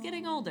 So she's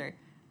getting older.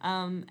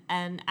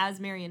 And as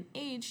Marion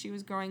aged, she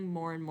was growing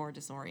more and more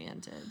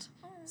disoriented.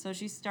 So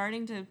she's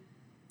starting to,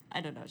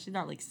 I don't know, she's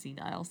not like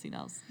senile.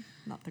 Senile's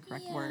not the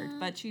correct word,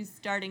 but she's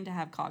starting to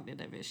have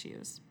cognitive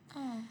issues.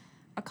 Oh.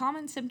 A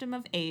common symptom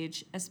of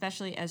age,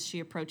 especially as she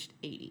approached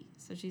 80.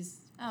 So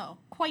she's Oh.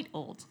 quite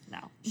old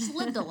now. She's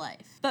lived a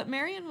life. But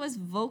Marion was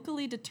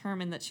vocally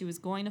determined that she was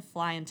going to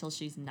fly until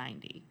she's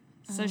 90.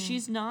 So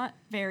she's not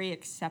very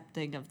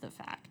accepting of the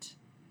fact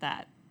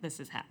that this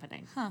is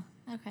happening. Huh.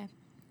 Okay.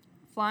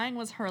 Flying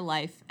was her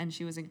life, and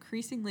she was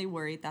increasingly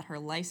worried that her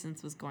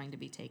license was going to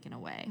be taken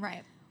away.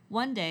 Right.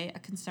 One day, a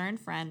concerned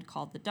friend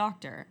called the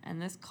doctor,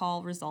 and this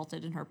call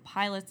resulted in her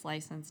pilot's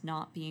license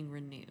not being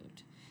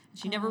renewed.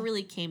 She never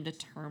really came to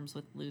terms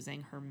with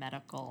losing her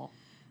medical,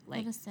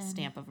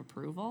 stamp of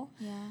approval.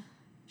 Yeah.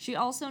 She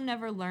also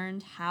never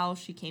learned how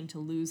she came to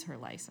lose her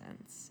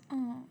license.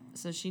 Oh.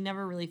 So she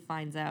never really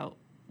finds out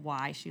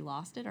why she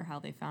lost it or how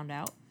they found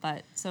out.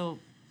 But so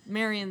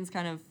Marion's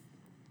kind of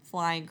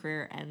flying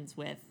career ends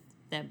with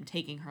them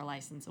taking her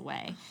license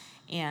away.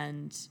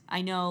 And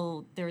I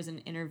know there was an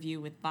interview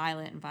with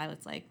Violet, and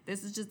Violet's like,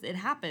 this is just, it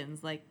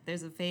happens. Like,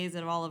 there's a phase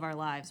of all of our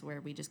lives where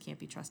we just can't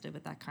be trusted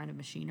with that kind of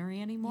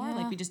machinery anymore. Yeah.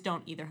 Like, we just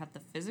don't either have the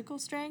physical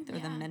strength or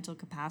the mental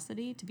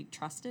capacity to be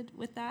trusted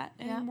with that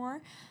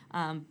anymore.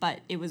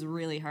 But it was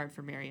really hard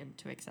for Marion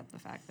to accept the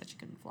fact that she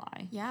couldn't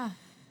fly. Yeah.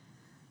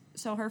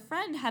 So her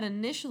friend had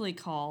initially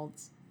called,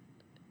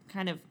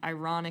 kind of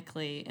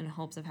ironically, in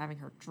hopes of having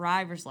her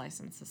driver's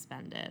license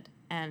suspended.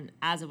 And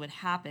as it would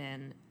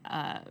happen,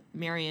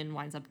 Marion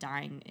winds up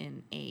dying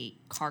in a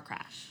car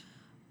crash.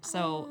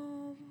 So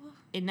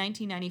in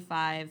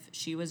 1995,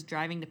 she was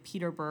driving to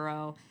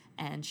Peterborough,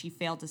 and she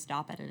failed to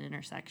stop at an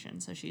intersection.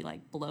 So she,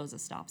 blows a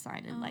stop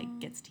sign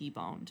and, gets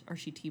T-boned, or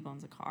she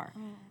T-bones a car.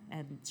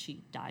 And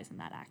she dies in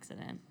that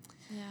accident.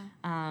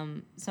 Yeah.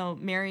 So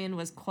Marion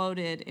was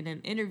quoted in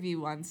an interview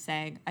once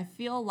saying, "I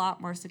feel a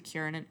lot more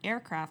secure in an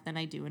aircraft than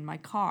I do in my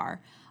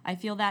car. I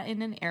feel that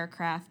in an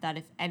aircraft that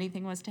if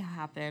anything was to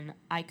happen,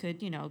 I could,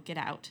 get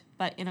out.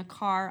 But in a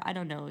car, I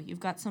don't know.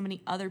 You've got so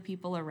many other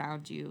people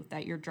around you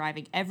that you're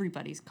driving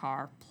everybody's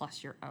car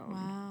plus your own."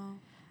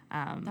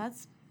 Wow.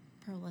 That's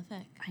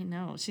prolific. I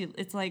know.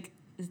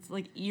 It's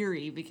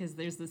eerie because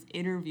there's this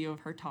interview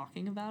of her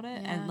talking about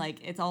it, and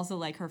it's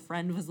also her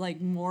friend was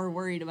more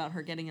worried about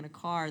her getting in a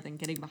car than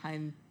getting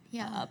behind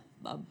a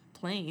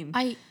plane.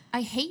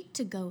 I hate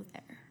to go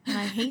there, and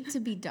I hate to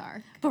be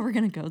dark, but we're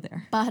gonna go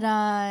there.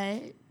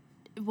 But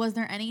was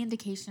there any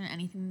indication or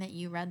anything that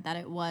you read that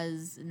it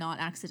was not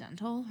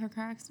accidental, her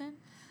car accident?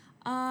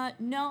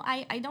 No,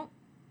 I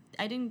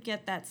didn't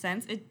get that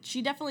sense.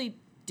 She definitely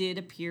did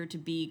appear to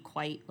be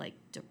quite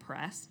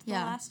depressed the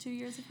last 2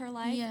 years of her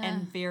life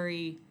and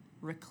very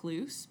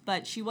recluse,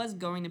 but she was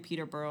going to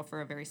Peterborough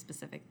for a very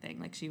specific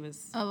thing. She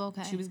was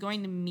she was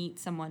going to meet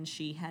someone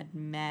she had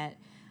met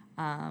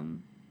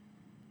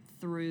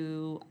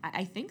through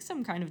I think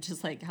some kind of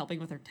just helping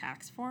with her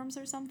tax forms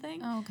or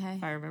something.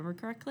 If I remember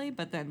correctly,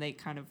 but then they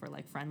kind of were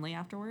friendly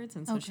afterwards,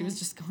 and so she was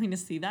just going to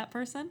see that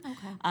person.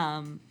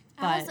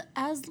 But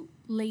as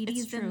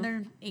ladies in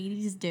their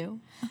 80s do.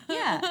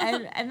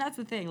 and that's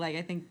the thing.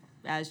 I think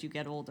as you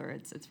get older,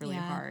 it's really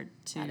hard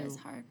to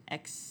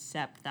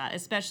accept that,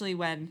 especially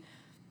when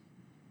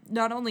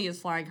not only is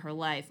flying her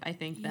life, I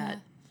think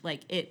that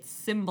it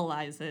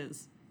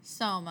symbolizes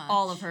so much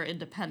all of her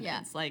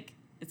independence.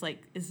 It's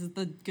this is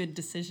the good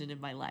decision in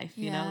my life,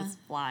 it's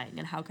flying,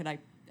 and how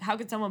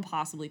could someone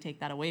possibly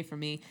take that away from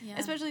me?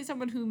 Especially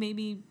someone who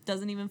maybe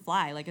doesn't even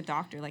fly, like a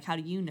doctor. How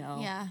do you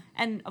know?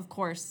 And of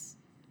course,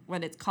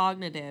 when it's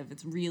cognitive,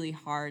 it's really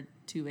hard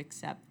to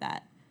accept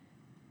that,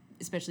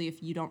 especially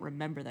if you don't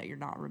remember that you're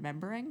not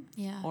remembering,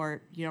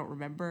 or you don't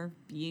remember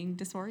being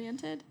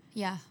disoriented.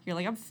 You're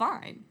I'm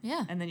fine.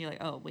 And then you're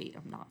oh, wait,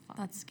 I'm not fine.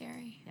 That's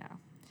scary.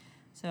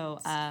 So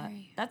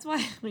that's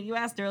why when you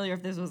asked earlier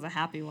if this was a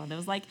happy one, it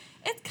was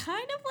it's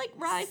kind of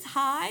rides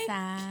high.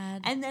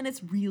 Sad. And then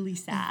it's really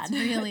sad. It's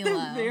really at the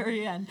low.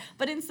 very end.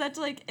 But in such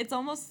it's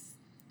almost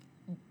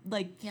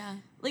the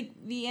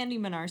Andy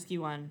Minarski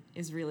one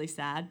is really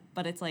sad,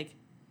 but it's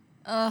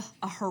a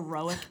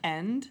heroic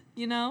end,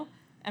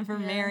 And for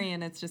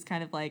Marion, it's just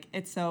kind of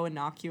it's so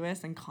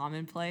innocuous and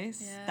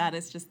commonplace that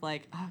it's just oh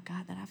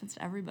God, that happens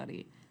to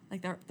everybody.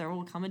 There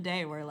will come a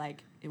day where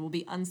it will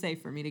be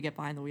unsafe for me to get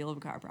behind the wheel of a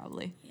car,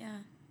 probably.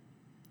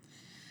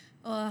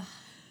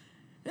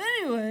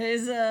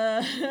 Anyways, we're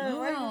a bit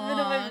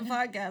of a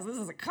podcast. This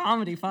is a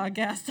comedy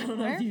podcast. I don't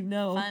know if you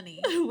know.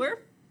 Funny. We're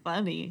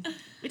funny.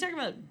 We talk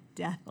about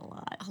death a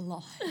lot. A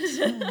lot.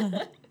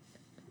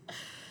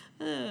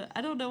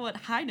 I don't know what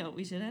high note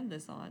we should end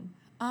this on.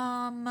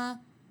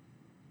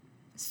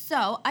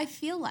 So I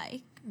feel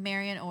like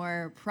Marion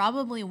Orr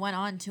probably went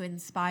on to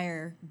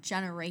inspire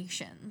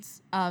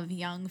generations of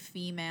young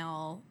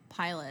female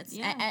pilots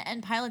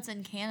and pilots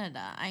in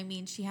Canada. I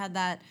mean, she had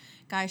that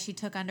guy she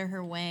took under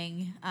her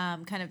wing,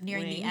 kind of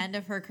nearing the end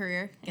of her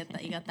career. Get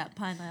that? You got that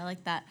pun? I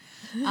like that.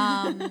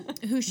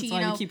 Who she,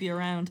 That's why we keep you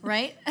around,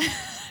 right?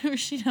 Who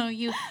she,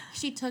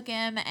 she took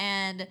him,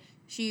 and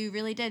she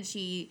really did.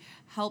 She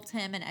helped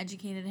him and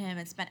educated him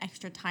and spent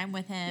extra time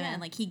with him,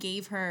 and he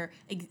gave her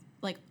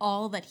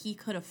all that he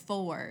could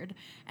afford,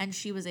 and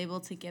she was able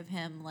to give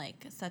him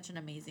such an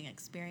amazing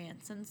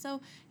experience. And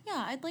so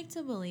I'd like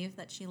to believe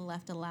that she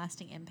left a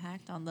lasting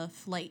impact on the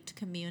flight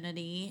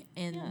community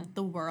in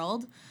the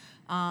world,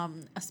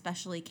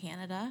 especially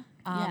Canada.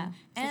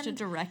 Such a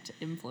direct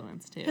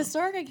influence too.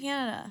 Historica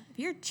Canada, if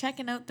you're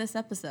checking out this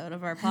episode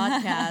of our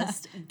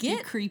podcast,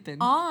 get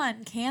creeping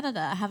on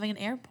Canada having an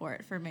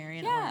airport for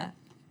Marion Orr.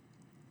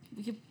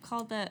 We could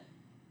call that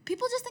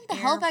People just think the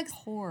Halifax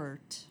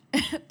Port.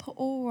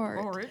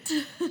 Port.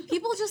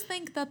 People just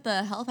think that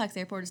the Halifax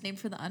airport is named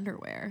for the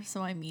underwear.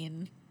 So I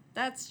mean,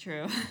 That's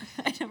true.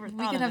 I never thought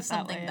we could of have it that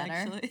something way, better.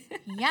 actually.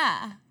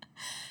 Yeah.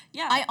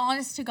 Yeah. I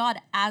honest to God,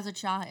 as a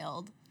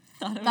child,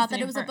 thought that it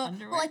named was for about.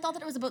 underwear. Well, I thought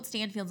that it was about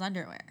Stanfield's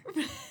underwear.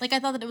 Like I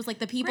thought that it was like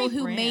the people Great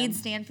who brand. made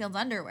Stanfield's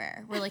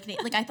underwear were like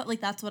I thought like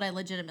that's what I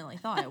legitimately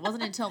thought. It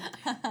wasn't until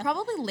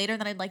probably later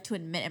than I'd like to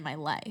admit in my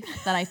life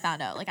that I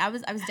found out. Like I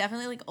was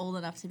definitely like old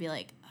enough to be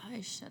like, I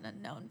should have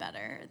known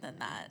better than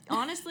that.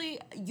 Honestly,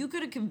 you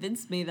could have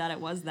convinced me that it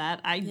was that.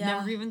 I Yeah.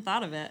 never even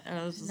thought of it. And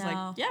I was just No.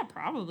 like, yeah,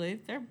 probably.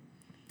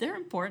 They're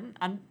important.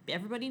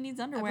 Everybody needs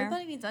underwear.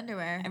 Everybody needs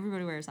underwear.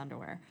 Everybody wears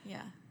underwear.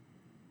 Yeah.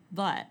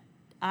 But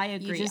I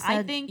agree. You just I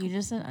said, think you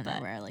just said but.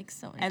 underwear like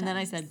so many And then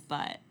I times. said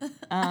but.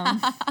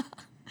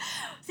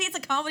 See, it's a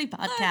comedy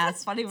podcast.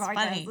 That's funny It's podcast.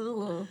 funny.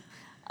 Ooh.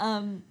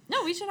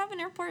 No, we should have an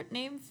airport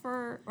name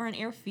or an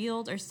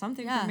airfield or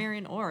something Yeah. for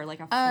Marion Orr, like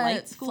a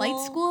flight school.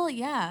 Flight school,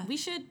 yeah. We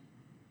should.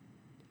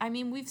 I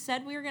mean, we've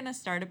said we were gonna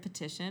start a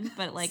petition,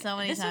 but like So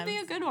many this would be a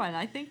times. good one.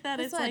 I think that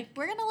it's like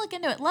we're gonna look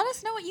into it. Let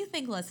us know what you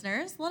think,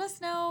 listeners. Let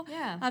us know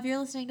if you're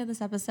listening to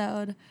this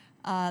episode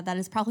that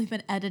has probably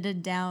been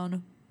edited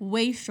down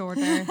way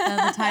shorter than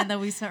the time that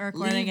we start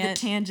recording leave it.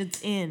 the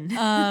tangents in.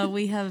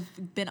 We have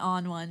been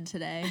on one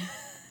today.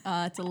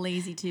 It's a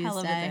lazy Tuesday. Hell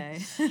of a day.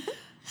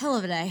 Hell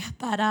of a day.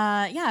 But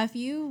yeah, if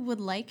you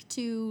would like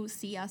to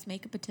see us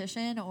make a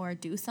petition or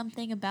do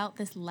something about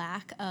this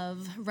lack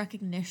of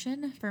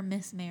recognition for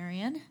Miss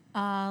Marion,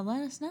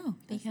 let us know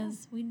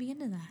because we'd be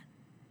into that.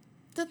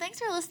 So thanks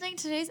for listening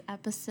to today's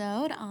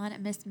episode on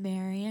Miss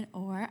Marion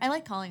Orr. I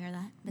like calling her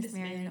that, Miss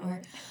Marion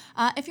Orr.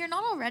 If you're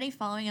not already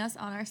following us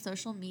on our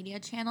social media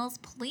channels,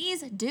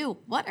 please do.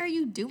 What are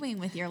you doing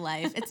with your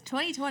life? It's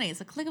 2020.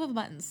 It's a click of a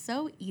button.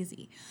 So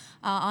easy.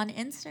 On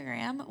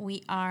Instagram,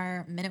 we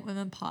are Minute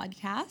Women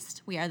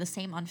Podcast. We are the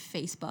same on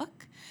Facebook.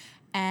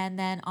 And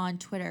then on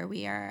Twitter,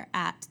 we are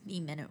at The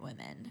Minute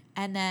Women.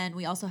 And then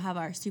we also have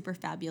our super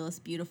fabulous,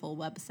 beautiful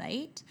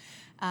website.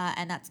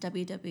 And that's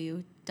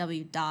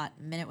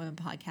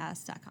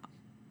www.minutewomenpodcast.com.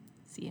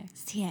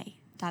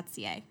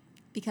 ca.ca.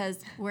 Because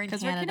we're in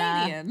Canada. We're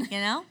Canadian. You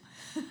know?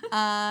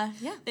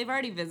 Yeah. They've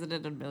already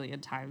visited a million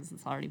times.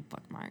 It's already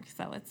bookmarked,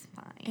 so it's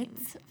fine.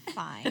 It's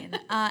fine.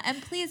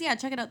 And please,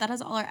 check it out. That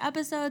has all our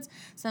episodes,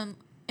 some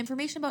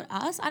information about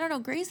us. I don't know.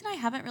 Grace and I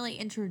haven't really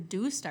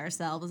introduced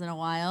ourselves in a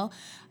while.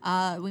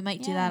 We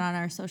might do that on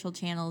our social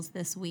channels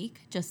this week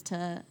just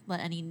to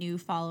let any new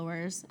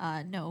followers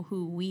know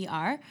who we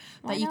are.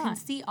 But you can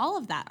see all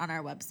of that on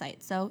our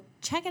website. So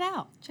check it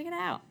out. Check it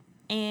out.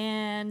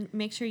 And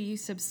make sure you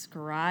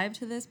subscribe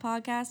to this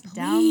podcast,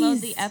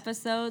 download the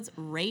episodes,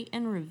 rate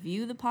and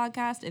review the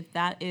podcast if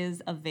that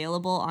is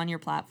available on your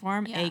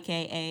platform,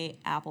 aka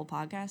Apple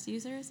Podcast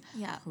users.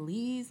 Yeah.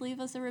 Please leave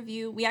us a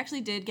review. We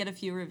actually did get a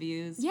few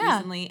reviews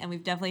recently, and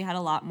we've definitely had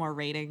a lot more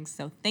ratings.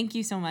 So thank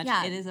you so much.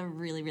 Yeah. It is a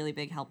really, really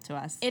big help to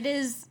us. It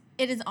is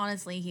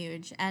honestly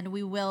huge. And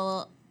we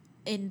will,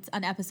 in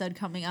an episode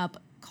coming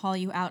up, call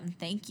you out and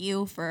thank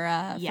you for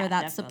that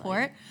definitely.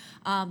 support.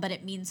 But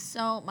it means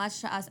so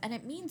much to us, and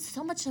it means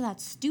so much to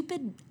that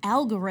stupid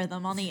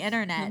algorithm on the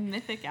internet. The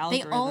mythic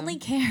algorithm. They only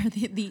care,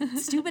 the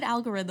stupid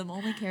algorithm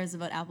only cares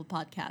about Apple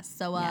Podcasts.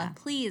 So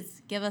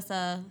please give us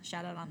a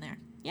shout out on there.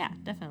 Yeah,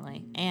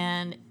 definitely.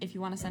 And if you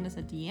want to send us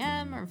a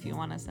DM or if you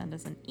want to send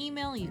us an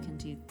email, you can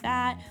do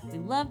that. We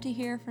love to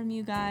hear from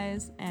you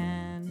guys.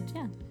 And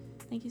yeah,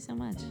 thank you so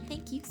much.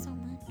 Thank you so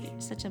much.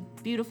 You're such a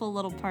beautiful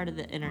little part of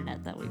the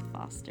internet that we've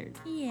fostered.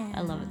 Yeah.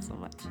 I love it so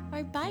much. All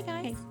right, bye,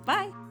 guys. Okay,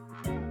 bye.